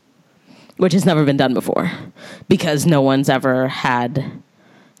Warriors, which has never been done before because no one's ever had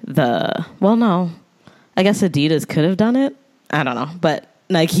no. I guess Adidas could have done it. I don't know. But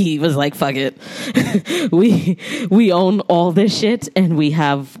Nike was like, fuck it. we own all this shit, and we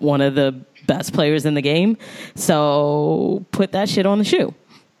have one of the best players in the game. So put that shit on the shoe.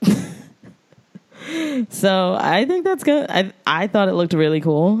 So I think that's good. I thought it looked really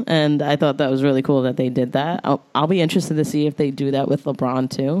cool, and I thought that was really cool that they did that. I'll be interested to see if they do that with LeBron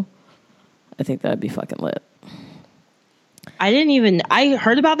too. I think that'd be fucking lit. I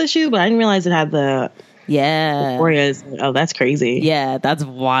heard about the shoe, but I didn't realize it had the Warriors. Oh, that's crazy. Yeah, that's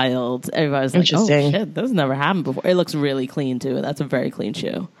wild. Everybody's like, oh shit, this never happened before. It looks really clean too. That's a very clean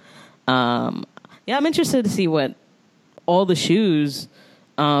shoe. Yeah, I'm interested to see what all the shoes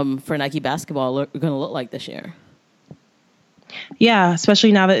for Nike basketball are going to look like this year. Yeah,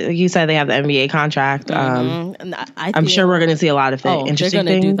 especially now that, like you said, they have the NBA contract. I'm sure we're going to see a lot of interesting things. They're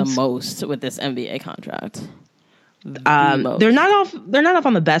going to do the most with this NBA contract. They're not off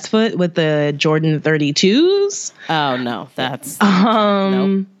on the best foot with the Jordan 32s. Oh no, that's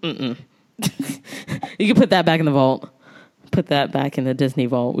no. You can put that back in the vault. Put that back in the Disney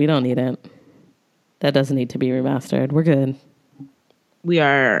vault. We don't need it. That doesn't need to be remastered. We're good.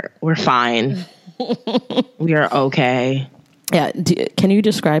 We're fine. We are okay. Yeah. Can you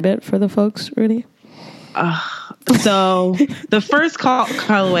describe it for the folks, Rudy? So the first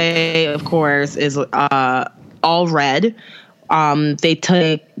colorway, of course, is all red. They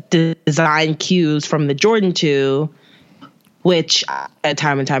took design cues from the Jordan 2, which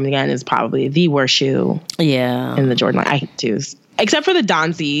time and time again is probably the worst shoe. Yeah, in the Jordan line. I hate twos, except for the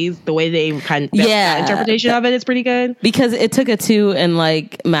Don C's. The way they that interpretation of it is pretty good because it took a 2 and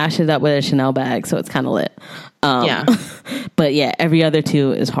like mashed it up with a Chanel bag, so it's kind of lit. But yeah, every other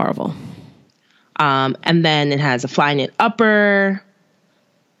 2 is horrible. And then it has a Flyknit upper,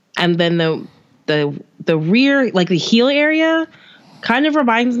 and then the rear, like the heel area, kind of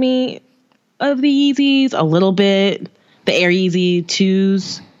reminds me of the Yeezys a little bit, the Air Yeezy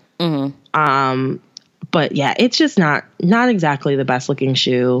 2s. Mm-hmm. But yeah, it's just not exactly the best looking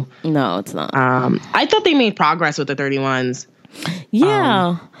shoe. No, it's not. I thought they made progress with the 31s.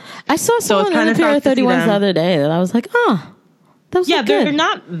 Yeah, I saw someone in a pair of 31s the other day that I was like, oh, those look good. They're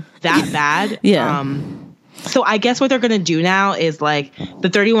not that bad. Yeah. So I guess what they're going to do now is like the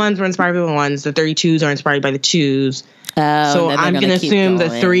 31s were inspired by the 1s, the 32s are inspired by the 2s. So I'm going to assume the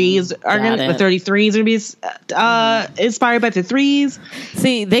 3s are the 33s are going to be inspired by the 3s.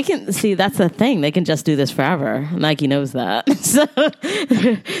 See, that's the thing. They can just do this forever. Nike knows that. So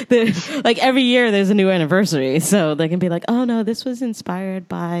like every year there's a new anniversary. So they can be like, oh no, this was inspired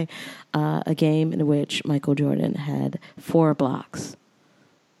by a game in which Michael Jordan had 4 blocks.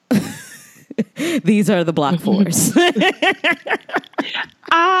 These are the Block Fours.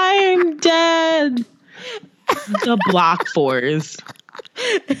 I'm dead. The Block Fours.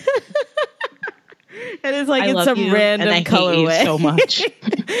 And it's like I it's some random and I colorway. hate you so much.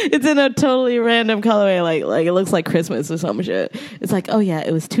 It's in a totally random colorway, like it looks like Christmas or some shit. It's like, oh yeah,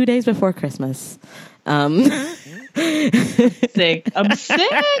 it was 2 days before Christmas. Sick. I'm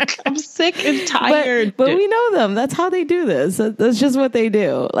sick and tired. But we know them. That's how they do this. That's just what they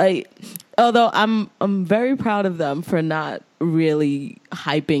do. Like, although I'm very proud of them for not really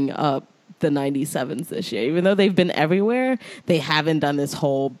hyping up the 97s this year. Even though they've been everywhere, they haven't done this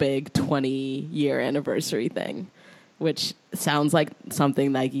whole big 20-year anniversary thing, which sounds like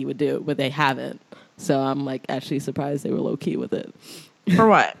something Nike would do, but they haven't. So I'm like actually surprised they were low key with it. For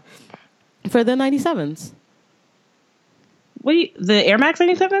what? For the 97s. The Air Max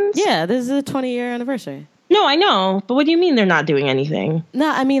 97s? Yeah, this is a 20-year anniversary. No, I know, but what do you mean they're not doing anything? No,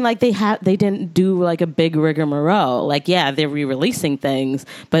 I mean like they didn't do like a big rigmarole. Like yeah, they're re-releasing things,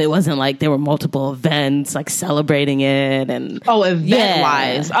 but it wasn't like there were multiple events like celebrating it and event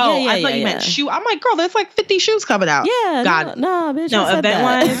wise. Oh, yeah, I thought you meant shoe. I'm like, girl, there's like 50 shoes coming out. Yeah, God, no, bitch. no, event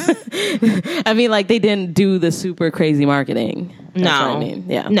wise. I mean, like they didn't do the super crazy marketing. That's No, what I mean,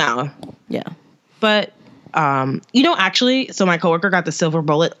 yeah, no, yeah. But actually, so my coworker got the Silver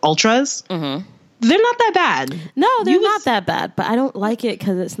Bullet Ultras. Mm-hmm. They're not that bad. No, they're not that bad, but I don't like it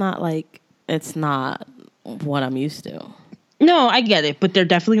because it's not what I'm used to. No, I get it, but they're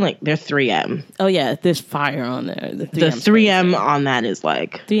definitely like they're 3M. Oh yeah, there's fire on there. The 3M on that is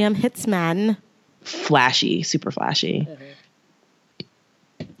like 3M hits, man. Flashy, super flashy.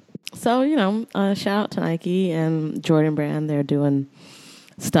 Mm-hmm. So shout out to Nike and Jordan Brand. They're doing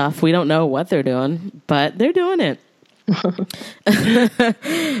stuff. We don't know what they're doing, but they're doing it.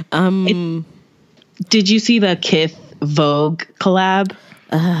 Did you see the Kith Vogue collab?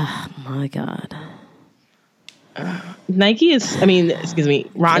 Oh my God. Nike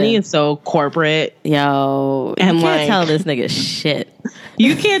Ronnie is so corporate. Yo, and you can't tell this nigga shit.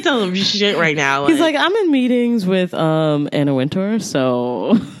 You can't tell him shit right now. He's like, I'm in meetings with Anna Wintour,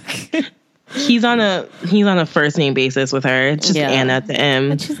 so he's on a first name basis with her. It's just Anna at the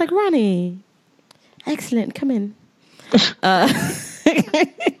M. And she's like, Ronnie, excellent, come in.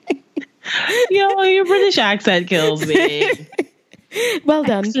 Yo, your British accent kills me. Well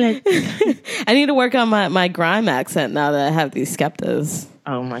done. I need to work on my grime accent now that I have these Skeptas.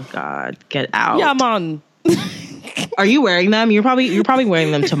 Oh my God, get out. Yeah, man. Are you wearing them? You're probably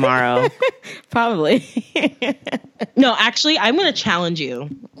wearing them tomorrow. Probably. No, actually, I'm going to challenge you.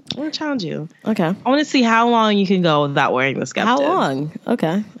 Okay. I want to see how long you can go without wearing the Skepta. How long?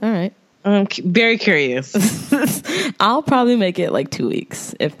 Okay. All right. I'm very curious. I'll probably make it like 2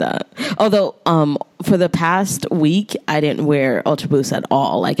 weeks, if that. Although, for the past week, I didn't wear Ultra Boost at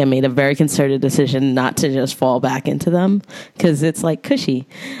all. Like, I made a very concerted decision not to just fall back into them because it's like cushy.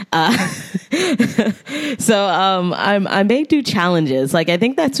 So, I may do challenges. Like, I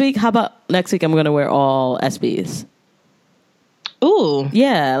think next week. How about next week? I'm going to wear all SBs. Ooh.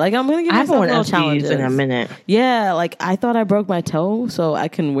 Yeah, like I'm gonna give myself little challenges in a minute. Yeah, like I thought I broke my toe, so I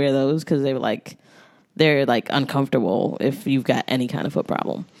can wear those because they're like uncomfortable if you've got any kind of foot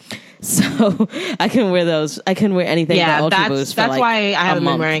problem. So I can wear those. I can wear anything. Yeah, Ultra Boost that's why I haven't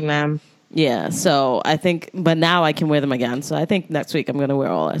been wearing them. Yeah, so I think, but now I can wear them again. So I think next week I'm gonna wear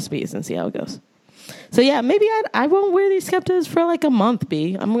all SBs and see how it goes. So yeah, maybe I won't wear these Skeptas for like a month.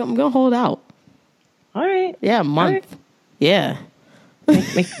 I'm gonna hold out. All right. Yeah, a month. Right. Yeah.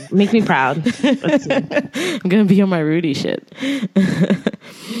 Make me proud. Let's see. I'm gonna be on my Rudy shit. Did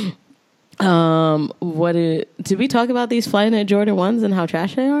we talk about these Flyknit Jordan 1s and how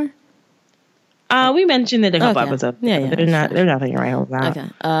trash they are? We mentioned it a couple episodes. Yeah. They're nothing right about. Okay.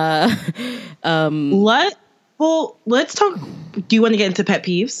 Let's talk. Do you want to get into pet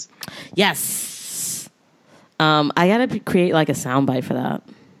peeves? Yes. I gotta create like a soundbite for that.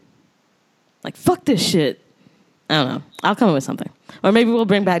 Like, fuck this shit. I don't know. I'll come up with something. Or maybe we'll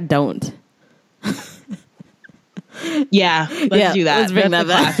bring back don't. Yeah, let's do that. Let's bring that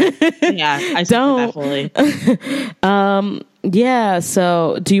back. Yeah, I don't that fully. Yeah,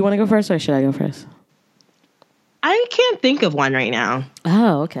 so do you want to go first or should I go first? I can't think of one right now.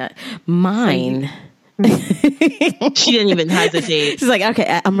 Oh, okay. Mine. She didn't even hesitate. She's like,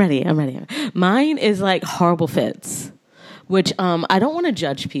 okay, I'm ready. Mine is like horrible fits, which I don't want to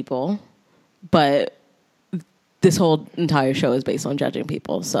judge people, but this whole entire show is based on judging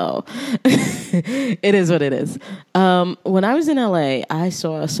people, so it is what it is. When I was in LA, I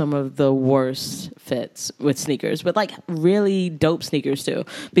saw some of the worst fits with sneakers, but like really dope sneakers too.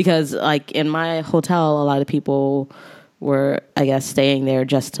 Because like in my hotel, a lot of people were, I guess, staying there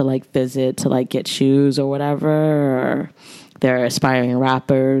just to like visit, to like get shoes or whatever, or they're aspiring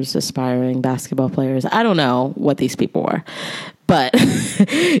rappers, aspiring basketball players. I don't know what these people were, but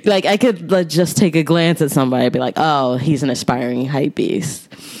like I could like, just take a glance at somebody and be like, oh, he's an aspiring hype beast.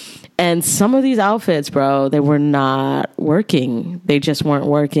 And some of these outfits, bro, they were not working. They just weren't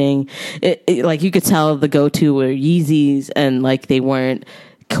working. Like you could tell the go-to were Yeezys, and like they weren't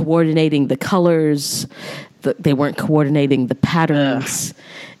coordinating the colors. They weren't coordinating the patterns.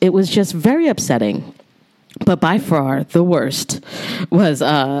 It was just very upsetting. But by far the worst was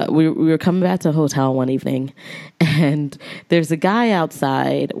we were coming back to a hotel one evening, and there's a guy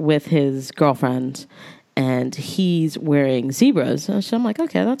outside with his girlfriend, and he's wearing zebras. So I'm like,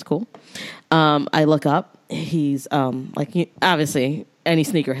 okay, that's cool. I look up. He's obviously any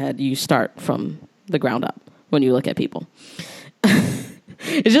sneakerhead, you start from the ground up when you look at people.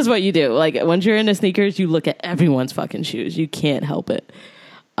 It's just what you do. Like once you're into sneakers, you look at everyone's fucking shoes. You can't help it.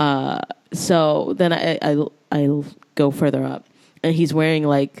 So then I go further up, and he's wearing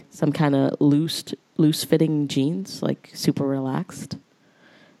like some kind of loose fitting jeans, like super relaxed,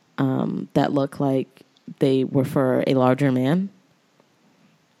 that look like they were for a larger man.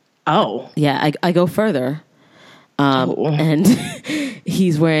 Oh. Yeah, I go further. And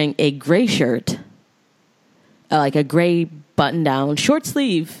he's wearing a gray shirt, like a gray button-down, short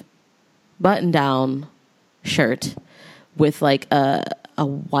sleeve button-down shirt with like a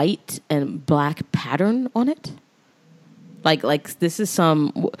white and black pattern on it. Like this is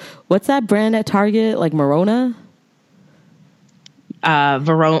what's that brand at Target? Like Verona?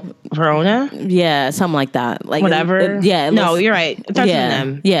 Verona? Yeah, something like that. Like whatever. No, you're right. It starts with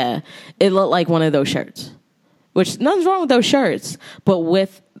them. Yeah. It looked like one of those shirts. Which nothing's wrong with those shirts, but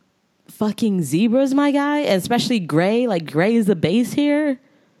with fucking zebras, my guy, and especially gray, like gray is the base here.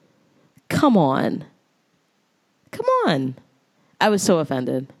 Come on. I was so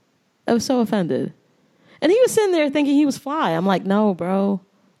offended. And he was sitting there thinking he was fly. I'm like, no, bro.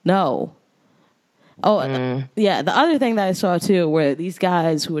 No. Oh, yeah. The other thing that I saw, too, were these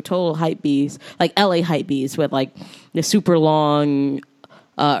guys who were total hype beasts, like LA hype beasts with, like, the super long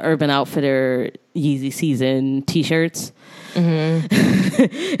Urban Outfitter Yeezy Season T-shirts. And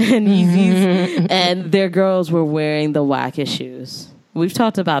Yeezys. And their girls were wearing the wackest shoes. We've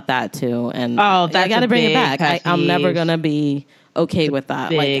talked about that, too. And I got to bring it back. I'm never going to be okay with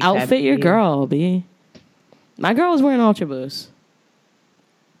that. Like, outfit your girl, B. My girl was wearing Ultra Boost.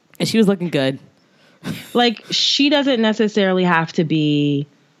 And she was looking good. Like, she doesn't necessarily have to be,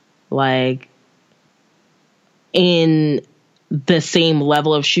 like, in the same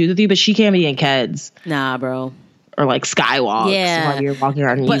level of shoes with you, but she can be in Keds. Nah, bro. Or, like, Skywalks. Yeah. While you're walking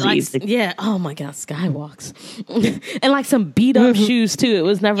around Yeezys. Like, yeah. Oh, my God. Skywalks. And, like, some beat-up shoes, too. It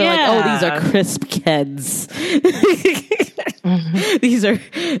was never like, oh, these are crisp Keds.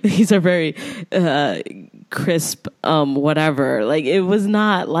 These are very crisp, whatever. Like, it was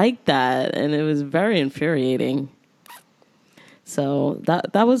not like that, and it was very infuriating. So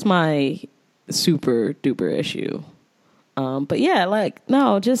that was my super duper issue. But yeah, like,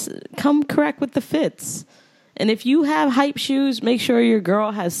 no, just come correct with the fits. And if you have hype shoes, make sure your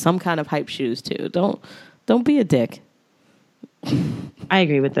girl has some kind of hype shoes too. Don't be a dick. I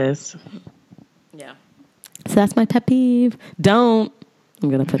agree with this. Yeah. So that's my pet peeve. I'm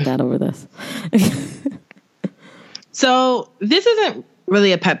going to put that over this. So this isn't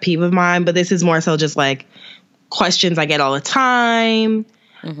really a pet peeve of mine, but this is more so just like questions I get all the time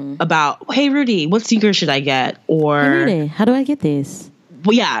about, hey, Rudy, what sneakers should I get? Or, hey, Rudy, how do I get these?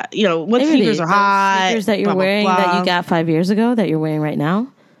 Well, yeah, what sneakers are hot? Sneakers that you're wearing that you got 5 years ago that you're wearing right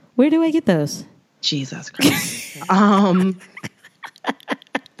now? Where do I get those? Jesus Christ.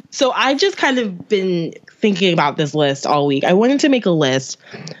 So I've just kind of been thinking about this list all week. I wanted to make a list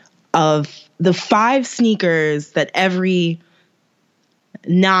of the 5 sneakers that every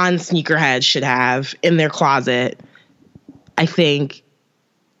non-sneakerhead should have in their closet. I think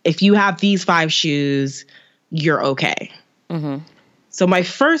if you have these 5 shoes, you're okay. So my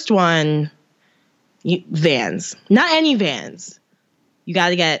first one, Vans. Not any Vans. You got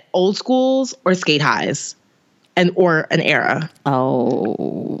to get old schools or skate highs. Or an era.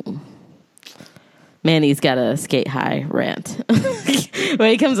 Oh. Manny's got a skate high rant.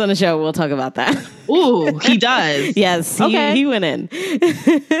 When he comes on the show, we'll talk about that. Ooh, he does. Yes, he went in.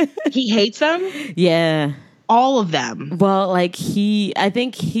 He hates them? Yeah. All of them. Well, like I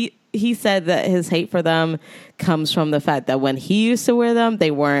think he said that his hate for them comes from the fact that when he used to wear them, they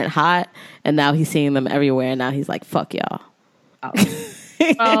weren't hot, and now he's seeing them everywhere, and now he's like, fuck y'all. Oh.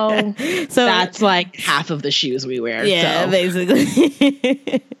 Oh, So that's like half of the shoes we wear. yeah, so.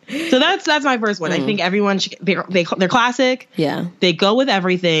 basically. So that's my first one. I think everyone should, they're classic. Yeah. They go with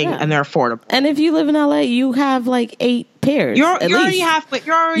everything and they're affordable. And if you live in LA, you have like 8 pairs. You already have, but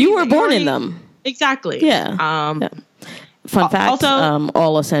you were born in them. Exactly. Yeah. Fun fact: also,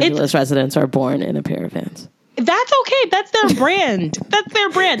 all Los Angeles residents are born in a pair of Vans. That's okay. That's their brand. That's their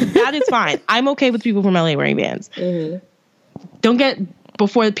brand. That is fine. I'm okay with people from LA wearing Vans. Mm-hmm. Don't get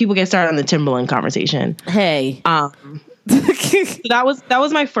before people get started on the Timberland conversation. Hey. So that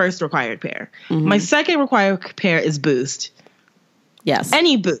was my first required pair. Mm-hmm. My second required pair is Boost. Yes.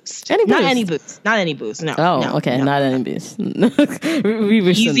 Any Boost. Not any Boost. Not any Boost. No. Oh, no, okay. No. Not any Boost. we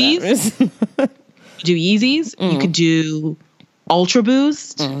Yeezys. Do Yeezys. Mm-hmm. You could do Ultra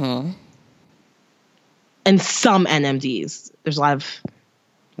Boost. Mm-hmm. And some NMDs. There's a lot of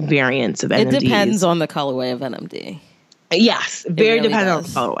variants of NMDs. It depends on the colorway of NMD. Yes. Very really dependent on the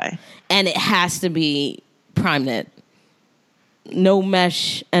colorway. And it has to be prime knit. No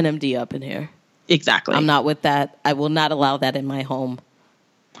mesh NMD up in here. Exactly. I'm not with that. I will not allow that in my home.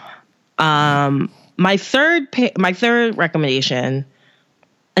 My third recommendation,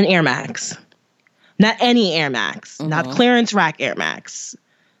 an Air Max. Not any Air Max. Mm-hmm. Not clearance rack Air Max.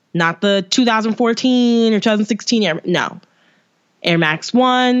 Not the 2014 or 2016 no. Air Max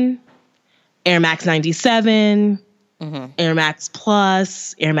 1, Air Max 97, Air Max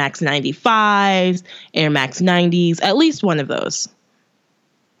Plus, Air Max 95s, Air Max 90s, at least one of those.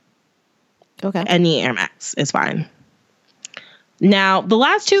 Okay. Any Air Max is fine. Now, the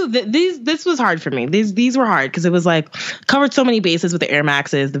last two, this was hard for me. These were hard because it was like covered so many bases with the Air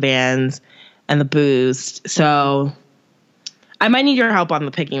Maxes, the Vans, and the Boost. So I might need your help on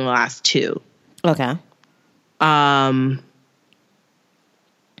the picking the last two. Okay. I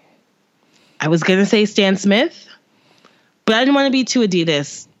was going to say Stan Smith, but I didn't want to be too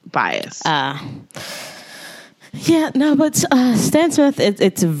Adidas biased. Yeah, no, but Stan Smith,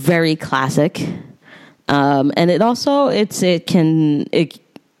 it's very classic. And it also,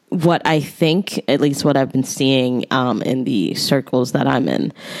 what I think, at least what I've been seeing in the circles that I'm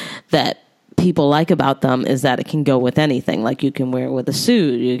in, that people like about them is that it can go with anything. Like you can wear it with a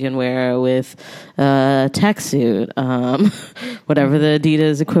suit, you can wear it with a tech suit, whatever the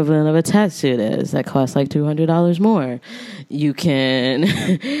Adidas equivalent of a tech suit is that costs like $200 more. You can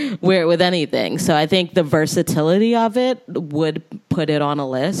wear it with anything. So I think the versatility of it would put it on a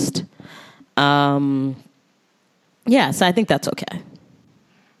list. So I think that's okay.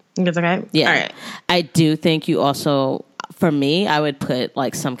 Think it's okay? Yeah. All right. I do think you also, for me, I would put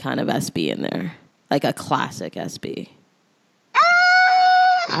like some kind of SB in there, like a classic SB.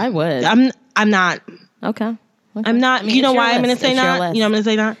 I would. I'm not. Okay. I'm not. I mean, you know why I'm going to say not? You know I'm going to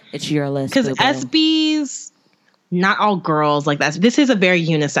say not? It's your list. Because SBs, not all girls like that. This is a very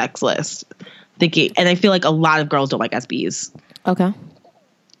unisex list. And I feel like a lot of girls don't like SBs. Okay.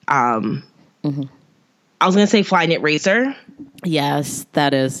 I was going to say Flyknit Racer. Yes,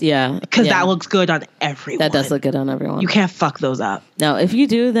 that is. Yeah. Because that looks good on everyone. That does look good on everyone. You can't fuck those up. No, if you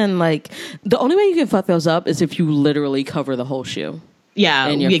do, then like the only way you can fuck those up is if you literally cover the whole shoe. Yeah,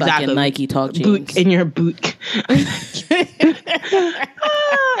 in your fucking Nike Talk jeans. In your boot.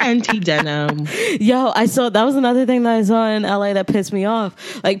 Anti-denim. Yo, that was another thing that I saw in LA that pissed me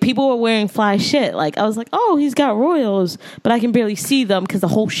off. Like, people were wearing fly shit. Like, I was like, oh, he's got Royals, but I can barely see them because the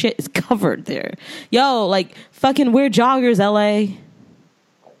whole shit is covered there. Yo, like, fucking wear joggers, LA.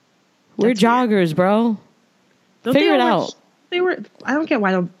 Wear joggers, bro. Figure it out. I don't get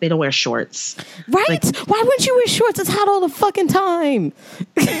why they don't wear shorts. Right? Like, why wouldn't you wear shorts? It's hot all the fucking time.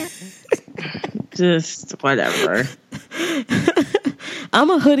 Just whatever. I'm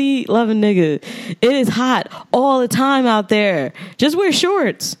a hoodie loving nigga. It is hot all the time out there. Just wear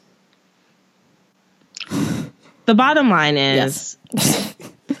shorts. The bottom line is,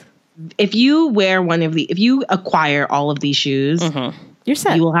 if you acquire all of these shoes, you're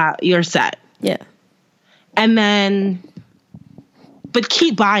set. You're set. Yeah. And then, but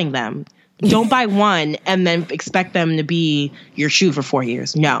keep buying them. Don't buy one and then expect them to be your shoe for 4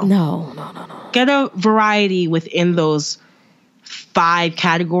 years. No. Get a variety within those 5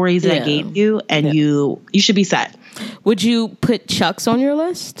 categories that I gave you, and you should be set. Would you put Chucks on your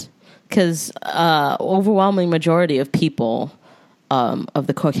list? Because overwhelming majority of people of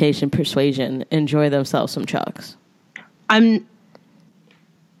the Caucasian persuasion enjoy themselves some Chucks. I'm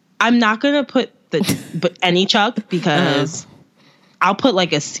not gonna put but any Chuck because I'll put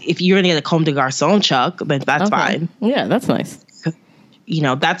like if you're gonna get a Comme des Garçons Chuck, then that's fine. Yeah, that's nice. You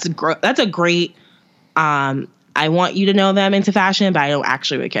know, that's a great. I want you to know that I'm into fashion, but I don't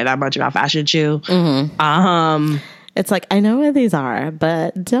actually really care that much about fashion shoe. It's like, I know what these are,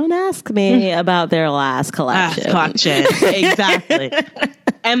 but don't ask me about their last collection. Exactly.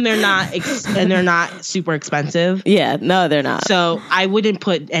 And they're not super expensive. Yeah, no, they're not. So I wouldn't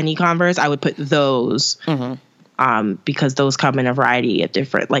put any Converse. I would put those. Because those come in a variety of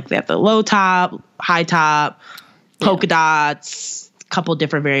different, like they have the low top, high top, polka dots, a couple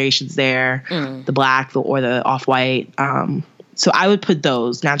different variations there, the black or the off-white. So I would put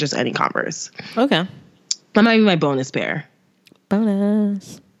those, not just any Converse. Okay. That might be my bonus pair.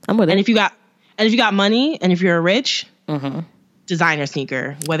 Bonus. I'm with it. And if you got money, and if you're rich, designer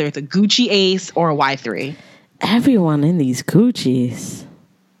sneaker, whether it's a Gucci Ace or a Y3. Everyone in these Gucci's.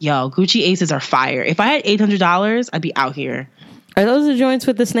 Yo, Gucci Aces are fire. If I had $800, I'd be out here. Are those the joints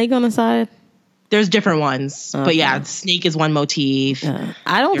with the snake on the side? There's different ones. Okay. But yeah, the snake is one motif.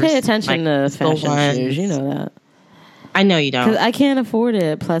 I don't pay attention to fashion shoes. You know that. I know you don't. 'Cause I can't afford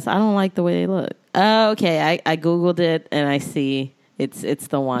it. Plus, I don't like the way they look. Oh, okay. I Googled it and I see it's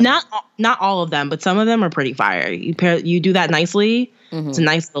the one. Not all of them, but some of them are pretty fire. You do that nicely. It's a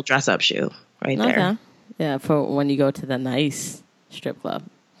nice little dress up shoe right there. Yeah, for when you go to the nice strip club.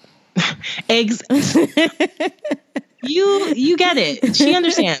 Eggs. You get it. She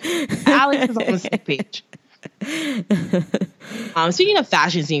understands. Alex is on the same page. Speaking of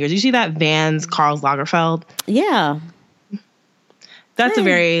fashion sneakers, you see that Vans Karl Lagerfeld? Yeah. That's a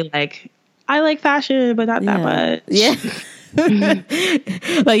very I like fashion, but not that much. Yeah.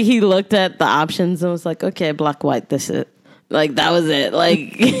 Like he looked at the options and was like, okay, black, white, this is like, that was it.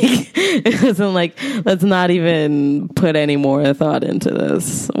 Like, it wasn't like, let's not even put any more thought into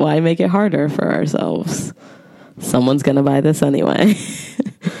this. Why make it harder for ourselves? Someone's going to buy this anyway.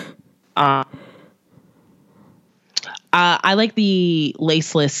 I like the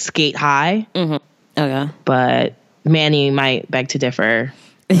laceless skate high. Okay. But Manny might beg to differ.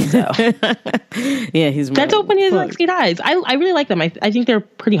 So. Yeah, he's that's open. He like skate highs. I really like them. I think they're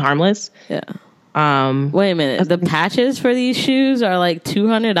pretty harmless. Yeah. Wait a minute. The patches for these shoes are like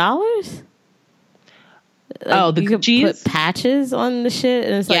 $200. The you could put patches on the shit,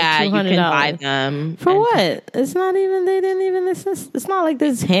 and it's like $200. You can buy them for what? It's not even. They didn't even. It's not like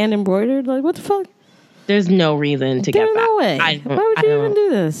this hand embroidered. Like what the fuck? There's no reason to get that. There's no way. Why would you even do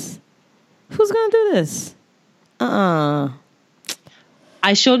this? Who's gonna do this?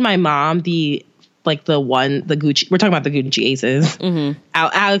 I showed my mom the Gucci. We're talking about the Gucci Aces.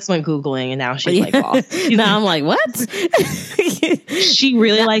 Alex went Googling and now she's like, oh. Now I'm like, what? She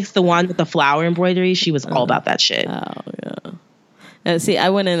really likes the one with the flower embroidery. She was all about that shit. Oh, yeah. And see, I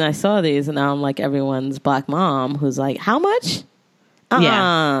went in and I saw these and now I'm like everyone's black mom who's like, how much?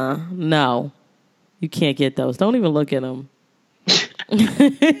 Yeah. No. You can't get those. Don't even look at them.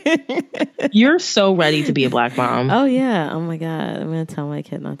 You're so ready to be a black mom. Oh yeah. Oh my God. I'm going to tell my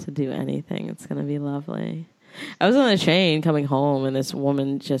kid not to do anything. It's going to be lovely. I was on the train coming home and this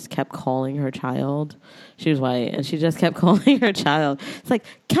woman just kept calling her child. She was white and she just kept calling her child. It's like,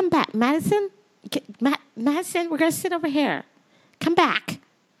 come back, Madison. Madison, we're going to sit over here. Come back,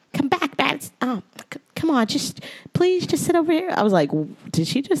 Madison. Oh, come on. Please just sit over here. I was like, did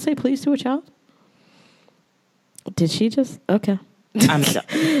she just say please to a child? Did she just? Okay. I'm done.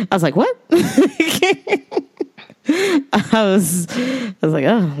 I was like, what? I was like,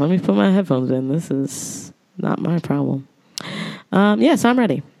 oh, let me put my headphones in. This is not my problem. So I'm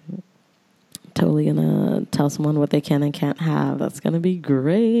ready. Totally gonna tell someone what they can and can't have. That's gonna be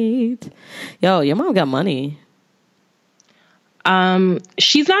great. Yo, your mom got money.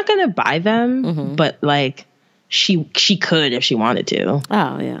 She's not gonna buy them, but she could if she wanted to.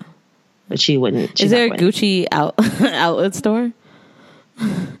 Oh yeah. But she wouldn't. Is there a Gucci outlet store?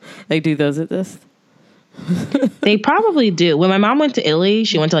 Like, do those exist? They probably do. When my mom went to Italy,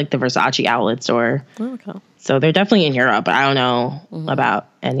 she went to the Versace outlet store. Oh, okay. So they're definitely in Europe, but I don't know about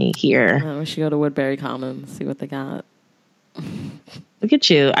any here. We should go to Woodbury Commons, see what they got. Look at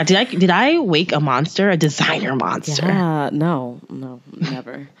you. Did I wake a monster? A designer monster? Yeah, no,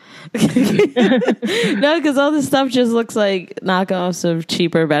 never. No, because all this stuff just looks like knockoffs of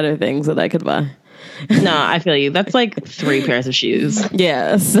cheaper, better things that I could buy. No, I feel you. That's like 3 pairs of shoes.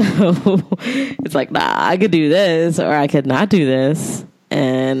 Yeah, so it's like, nah, I could do this or I could not do this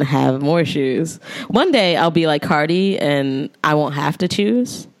and have more shoes. One day I'll be like Cardi and I won't have to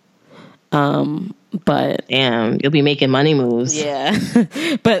choose. But damn, you'll be making money moves. Yeah.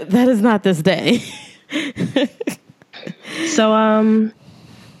 But that is not this day. So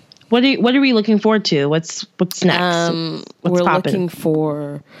what are we looking forward to? What's next? We're looking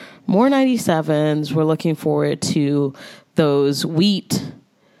for more 97s. We're looking forward to those wheat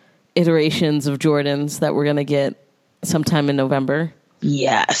iterations of Jordans that we're going to get sometime in November.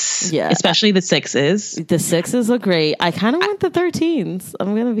 Yes. Yeah. Especially the 6s. The 6s look great. I kind of want the 13s.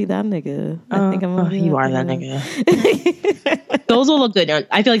 I'm gonna be that nigga. I think I'm gonna be you are that nigga. Those will look good on.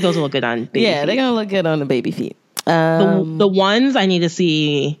 I feel like those will look good on baby Yeah, feet. they're gonna look good on the baby feet. The ones I need to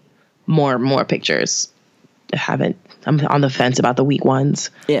see more pictures. I'm on the fence about the weak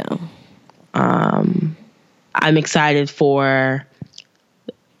ones. Yeah. I'm excited for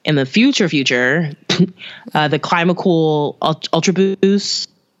in the future, the Climacool Ultra Boost.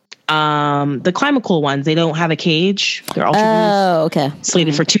 The Climacool ones, they don't have a cage. They're Ultra Boost. Oh, okay.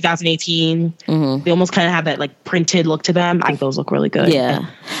 Slated for 2018. They almost kind of have that like printed look to them. I think those look really good. Yeah.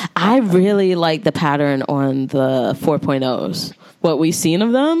 I really like the pattern on the 4.0s. What we've seen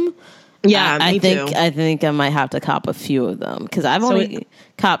of them. Yeah, I too. think I might have to cop a few of them because I've only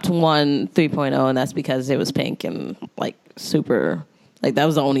copped one 3.0, and that's because it was pink and like super. Like that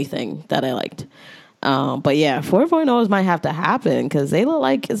was the only thing that I liked. But yeah, 4.0s might have to happen because they look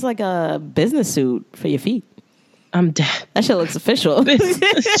like it's like a business suit for your feet. I'm dead. That shit looks official.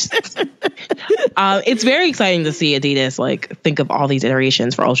 It's very exciting to see Adidas like think of all these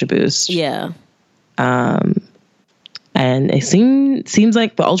iterations for Ultra Boost. Yeah. And it seems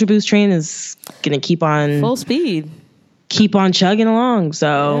like the Ultra Boost train is gonna keep on full speed, keep on chugging along.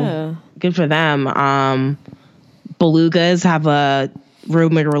 So good for them. Belugas have a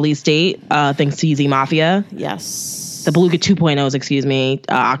rumored release date thanks to Yeezy Mafia. Yes, the Beluga 2.0s, excuse me,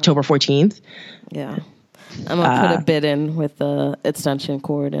 October 14th. Yeah, I'm gonna put a bid in with the extension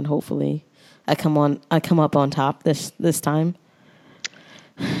cord, and hopefully I come up on top this time.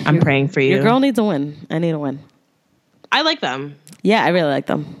 I'm praying for you. Your girl needs a win. I need a win. I like them. Yeah, I really like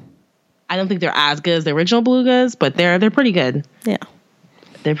them. I don't think they're as good as the original Belugas, but they're pretty good. Yeah.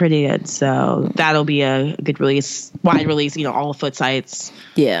 They're pretty good. So that'll be a good release, wide release, all the foot sites,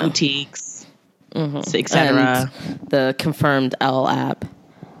 boutiques, etc. The confirmed L app.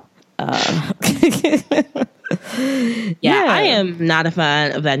 Yeah, I am not a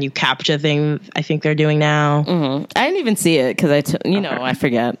fan of that new CAPTCHA thing I think they're doing now. I didn't even see it because I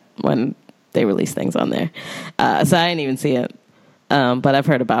forget when they release things on there. So I didn't even see it. But I've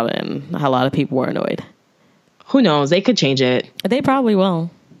heard about it and a lot of people were annoyed. Who knows? They could change it. They probably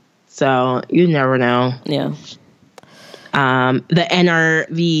will. So you never know. Yeah. The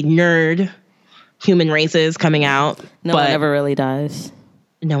nerd human races coming out. No one ever really dies.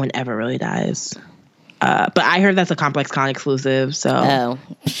 No one ever really dies. But I heard that's a Complex Con exclusive. So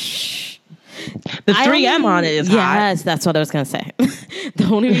the 3M on it is hot. Yes, that's what I was going to say. The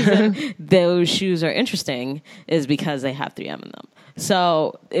only reason those shoes are interesting is because they have 3M in them.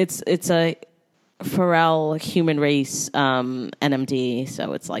 So it's a Pharrell human race NMD.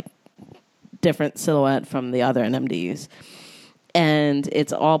 So it's like different silhouette from the other NMDs. And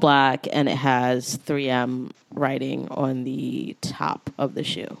it's all black and it has 3M writing on the top of the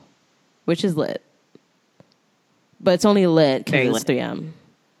shoe, which is lit. But it's only lit because it's 3M.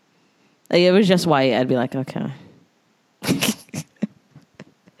 Like, it was just white, I'd be like, okay.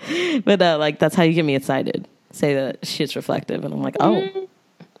 But that's how you get me excited. Say that shit's reflective, and I'm like, oh,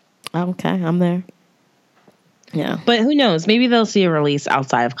 okay, I'm there. Yeah. But who knows? Maybe they'll see a release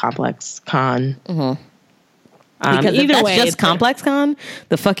outside of Complex Con. Because either way, just Complex Con,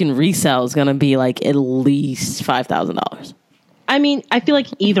 the fucking resale is gonna be like at least $5,000. I mean, I feel like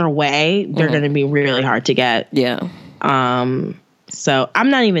either way, they're gonna be really hard to get. Yeah. So I'm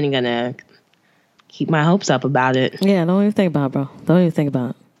not even gonna keep my hopes up about it. Yeah, don't even think about it, bro. Don't even think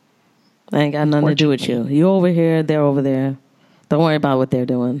about it. I ain't got nothing to do with you. You over here, they're over there. Don't worry about what they're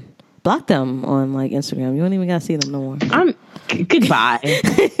doing. Block them on Instagram. You don't even gotta see them no more. Goodbye.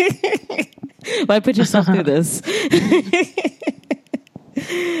 Why put yourself through this?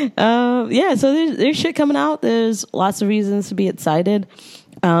 Yeah, so there's shit coming out. There's lots of reasons to be excited.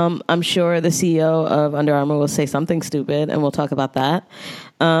 I'm sure the CEO of Under Armour will say something stupid, and we'll talk about that.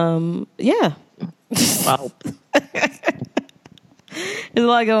 Yeah. Wow. There's a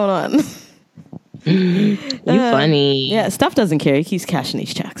lot going on. You funny. Yeah, Stuff doesn't care. He keeps cashing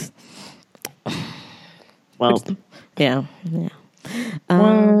these checks. Well. Yeah.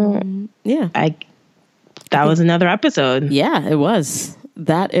 Yeah. That was another episode. Yeah, it was.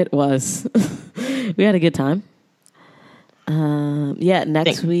 It was. We had a good time. Yeah,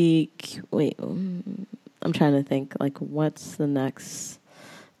 next week. Wait, I'm trying to think. What's the next?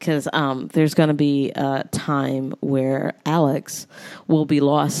 Because there's going to be a time where Alex will be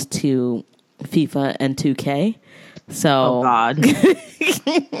lost to FIFA and 2K. So, oh God,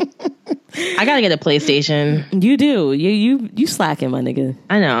 I gotta get a PlayStation. You do. You slacking, my nigga.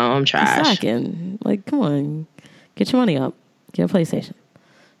 I know. I'm trash. You slacking. Come on, get your money up. Get a PlayStation.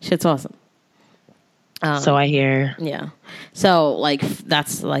 Shit's awesome. So I hear. Yeah. So like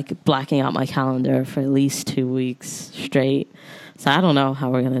that's like blacking out my calendar for at least 2 weeks straight. So I don't know how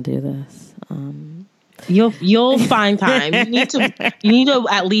we're gonna do this. You'll find time. You need to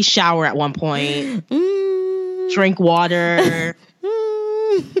at least shower at one point. Drink water.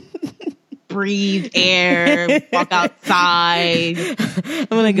 Breathe air. Walk outside. I'm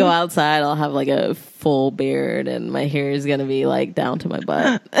gonna go outside. I'll have like a full beard, and my hair is gonna be like down to my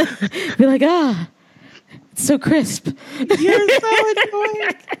butt. Be like, it's so crisp. You're so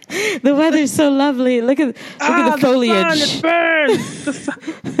annoying. The weather's so lovely. Look at the foliage. The sun, it burns.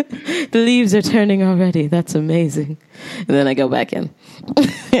 The leaves are turning already. That's amazing. And then I go back in.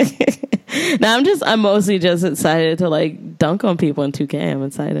 Now I'm mostly just excited to like dunk on people in 2K. I'm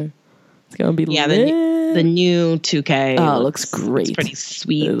excited. It's gonna be lit. The new 2K. Oh, it looks great. It's pretty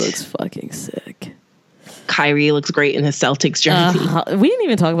sweet. It looks fucking sick. Kyrie looks great in his Celtics jersey. We didn't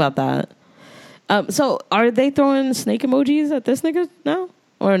even talk about that. So are they throwing snake emojis at this nigga now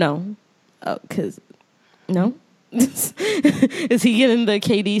or no? Because no. Is he getting the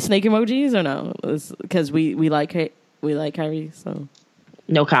KD snake emojis or no? Because we like Kyrie, so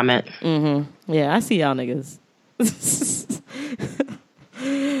no comment. Mm-hmm. Yeah, I see y'all niggas.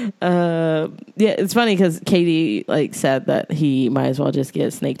 Yeah, it's funny because KD like said that he might as well just get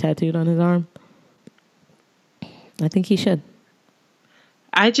a snake tattooed on his arm. I think he should.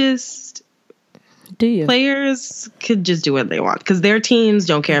 Do you? Players could just do what they want because their teams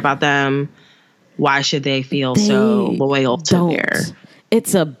don't care about them. Why should they feel so loyal to their...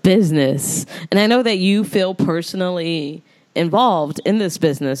 It's a business. And I know that you feel personally involved in this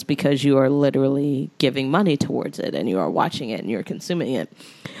business because you are literally giving money towards it and you are watching it and you're consuming it.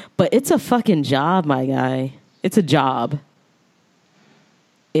 But it's a fucking job, my guy. It's a job.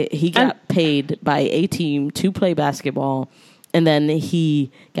 He got paid by a team to play basketball, and then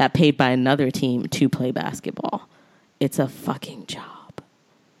he got paid by another team to play basketball. It's a fucking job.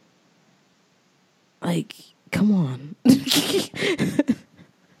 Like, come on.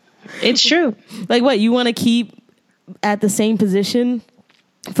 It's true. Like, what, you want to keep at the same position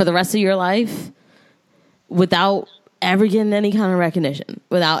for the rest of your life without ever getting any kind of recognition,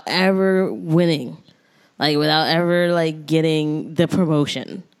 without ever winning, like, without ever, like, getting the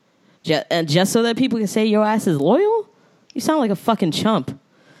promotion? Just so that people can say your ass is loyal? You sound like a fucking chump.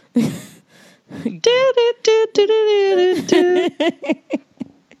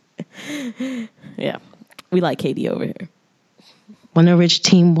 Yeah, we like KD over here. When a rich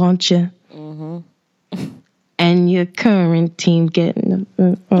team wants you, and your current team getting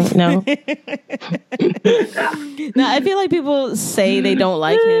no. No, I feel like people say they don't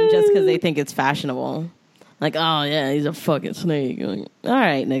like him just because they think it's fashionable. Like, oh yeah, he's a fucking snake. Like, all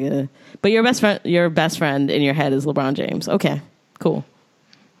right, nigga. But your best friend in your head is LeBron James. Okay, cool.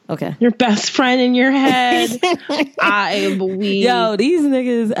 Okay. Your best friend in your head. I believe. Yo, these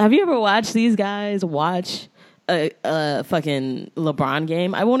niggas, have you ever watched these guys watch a fucking LeBron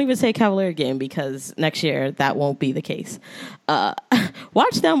game? I won't even say Cavalier game because next year that won't be the case.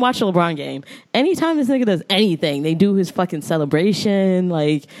 Watch them watch a LeBron game. Anytime this nigga does anything, they do his fucking celebration.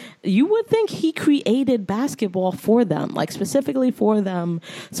 Like, you would think he created basketball for them, like specifically for them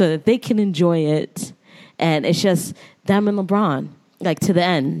so that they can enjoy it. And it's just them and LeBron. Like, to the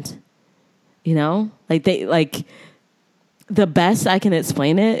end, you know? Like, the best I can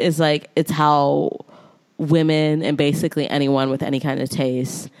explain it is, like, it's how women and basically anyone with any kind of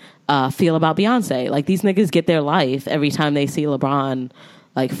taste feel about Beyonce. Like, these niggas get their life every time they see LeBron,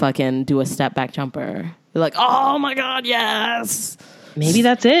 like, fucking do a step back jumper. They're like, oh, my God, yes! Maybe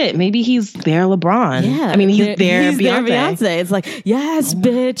that's it. Maybe he's their LeBron. Yeah. I mean, he's their Beyonce. It's like, yes,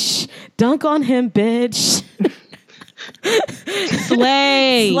 bitch. Dunk on him, bitch.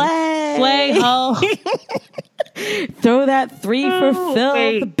 Slay, ho. Throw that 3 for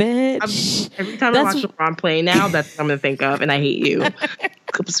filth, bitch. Every time I watch LeBron play now, that's what I'm gonna think of, and I hate you. Yes,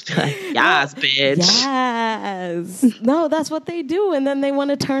 bitch. Yes. No, that's what they do, and then they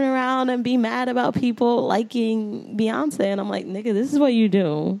want to turn around and be mad about people liking Beyonce, and I'm like, nigga, this is what you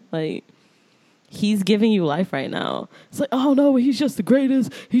do. Like, he's giving you life right now. It's like, oh no, he's just the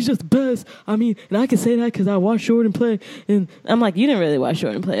greatest. He's just the best. I mean, and I can say that because I watched Jordan play. And I'm like, you didn't really watch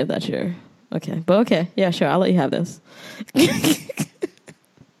Jordan play, if that's your... Okay, but okay. Yeah, sure. I'll let you have this.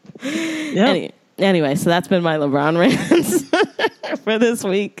 Yeah. Anyway, so that's been my LeBron rants for this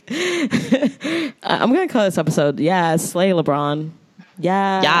week. I'm going to call this episode, Slay LeBron.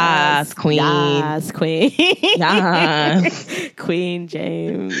 Yes, queen. Yes, queen. Yes. Queen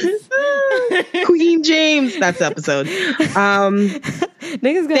James. Queen James. That's the episode.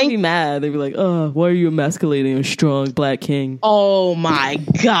 Niggas gonna be mad. They be like, "Oh, why are you emasculating a strong black king?" Oh my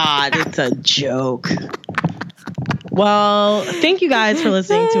God, it's a joke. Well, thank you guys for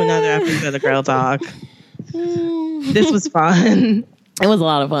listening to another episode of Girl Talk. This was fun. It was a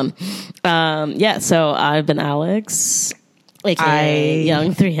lot of fun. Yeah, so I've been Alex, aka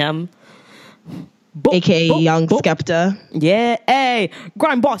Young 3M. AKA Young Skepta. Yeah, hey,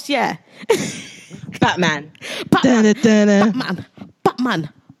 grind boss, yeah. Batman. Batman.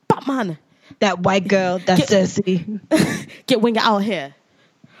 That white girl, that's Cersei. Get Winger out of here.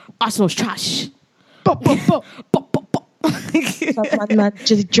 Arsenal's trash.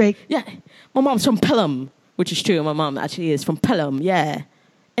 Just Drake. Yeah, my mom's from Pelham, which is true. My mom actually is from Pelham. Yeah,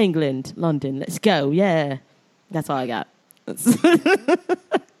 England, London. Let's go. Yeah, that's all I got.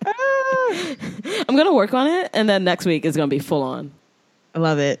 I'm gonna work on it, and then next week is gonna be full on. I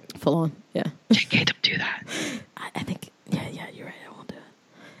love it. Full on. Yeah. JK, don't do that. I think. Yeah, you're right. I won't do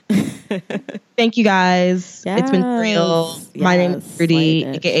it. Thank you guys. Yes. It's been real. My name is Rudy,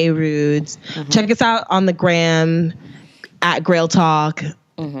 aka Rudes. Check us out on the gram at Grail Talk.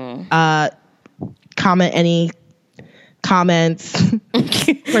 Comment any comments,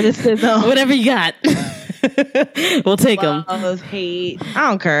 criticism, whatever you got. We'll take them. Hate. I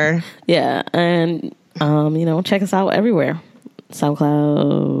don't care. Yeah, and check us out everywhere.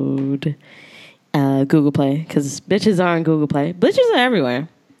 SoundCloud, Google Play, because bitches are on Google Play. Bitches are everywhere.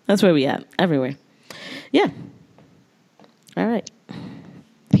 That's where we at. Everywhere. Yeah. All right.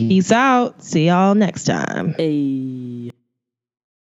 Peace out. See y'all next time. Hey.